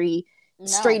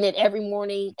 straighten it every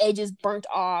morning, edges burnt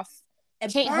off.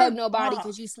 Can't hug nobody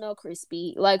because you smell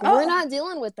crispy. Like, we're not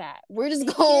dealing with that. We're just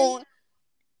going.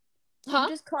 You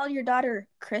just call your daughter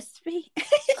crispy?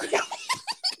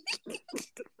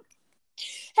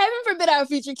 Heaven forbid our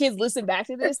future kids listen back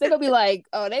to this. They're gonna be like,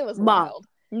 oh, they was wild.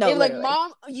 No, they're like,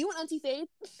 Mom, you and Auntie Faith?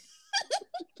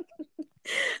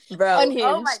 Bro, unhinged.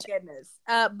 Oh my goodness.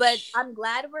 But I'm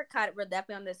glad we're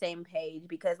definitely on the same page,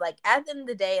 because, like, at the end of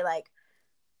the day, like,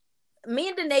 me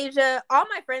and Denasia, all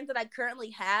my friends that I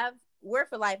currently have, we're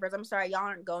for lifers. I'm sorry, y'all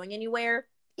aren't going anywhere.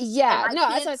 Yeah, no,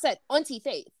 as I said, Auntie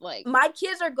Faith. Like, my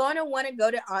kids are going to want to go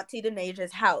to Auntie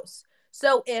Denasia's house.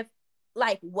 So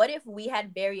what if we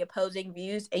had very opposing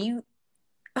views, and you,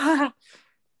 I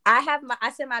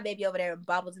send my baby over there with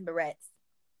bobbles and barrettes,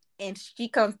 and she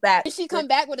comes back. Did she come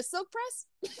back with a silk press?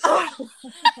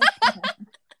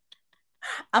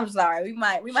 I'm sorry, we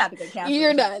might have to go cancel.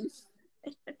 You're done.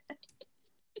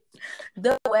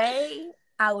 The way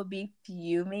I would be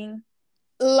fuming.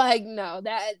 Like, no,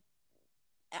 that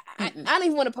I don't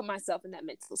even want to put myself in that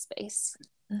mental space.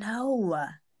 No,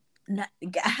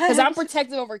 because I'm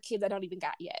protective over kids I don't even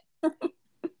got yet.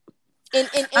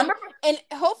 And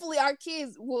hopefully our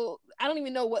kids will. I don't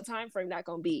even know what time frame that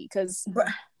gonna be, because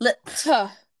it's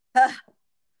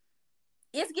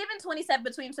given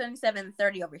between 27 and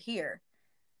 30 over here.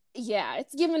 Yeah,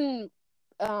 it's given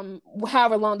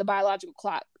however long the biological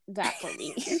clock got for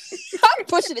me. I'm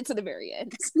pushing it to the very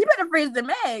end. You better freeze them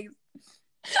eggs.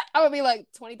 I would be like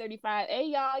 2035. Hey,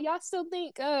 y'all still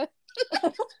think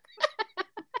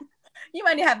you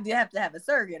might have to have a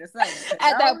surrogate or something.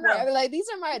 At that point, I'd be like, these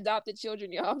are my adopted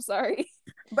children, y'all. I'm sorry.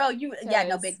 Bro,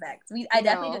 no big facts. I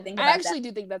definitely do think about that. I actually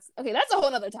do think that's okay. That's a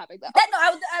whole other topic, though. I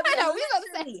know. We was about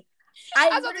to say. I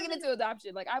was about to get into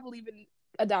adoption. Like, I believe in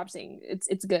adopting.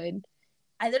 It's good.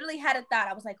 I literally had a thought.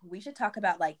 I was like, we should talk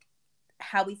about, like,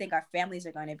 how we think our families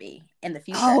are going to be in the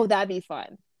future. Oh, that'd be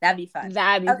fun. That'd be fun.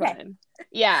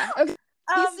 Yeah. Okay.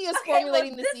 You see us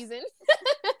formulating this season.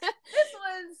 This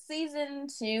was season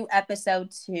 2, episode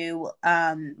 2,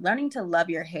 learning to love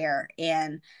your hair.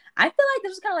 And I feel like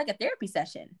this was kind of like a therapy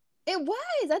session. It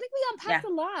was. I think we unpacked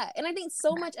a lot. And I think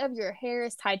so much of your hair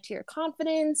is tied to your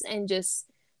confidence and just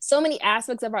so many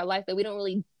aspects of our life that we don't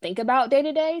really think about day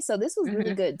to day. So this was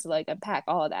really good to, like, unpack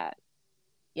all of that.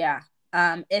 Yeah.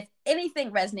 If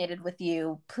anything resonated with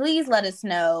you, please let us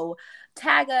know.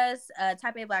 Tag us,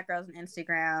 Type A Black Girls on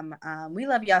Instagram. We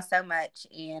love y'all so much,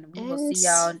 and we will see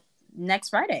y'all next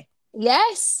Friday.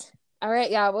 Yes. All right,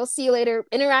 y'all. We'll see you later.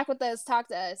 Interact with us, talk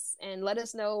to us, and let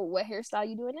us know what hairstyle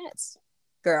you doing next.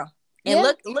 Girl. And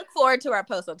look forward to our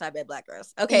post on Type A Black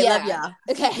Girls. Okay, love y'all.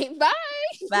 Okay, bye.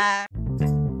 Bye.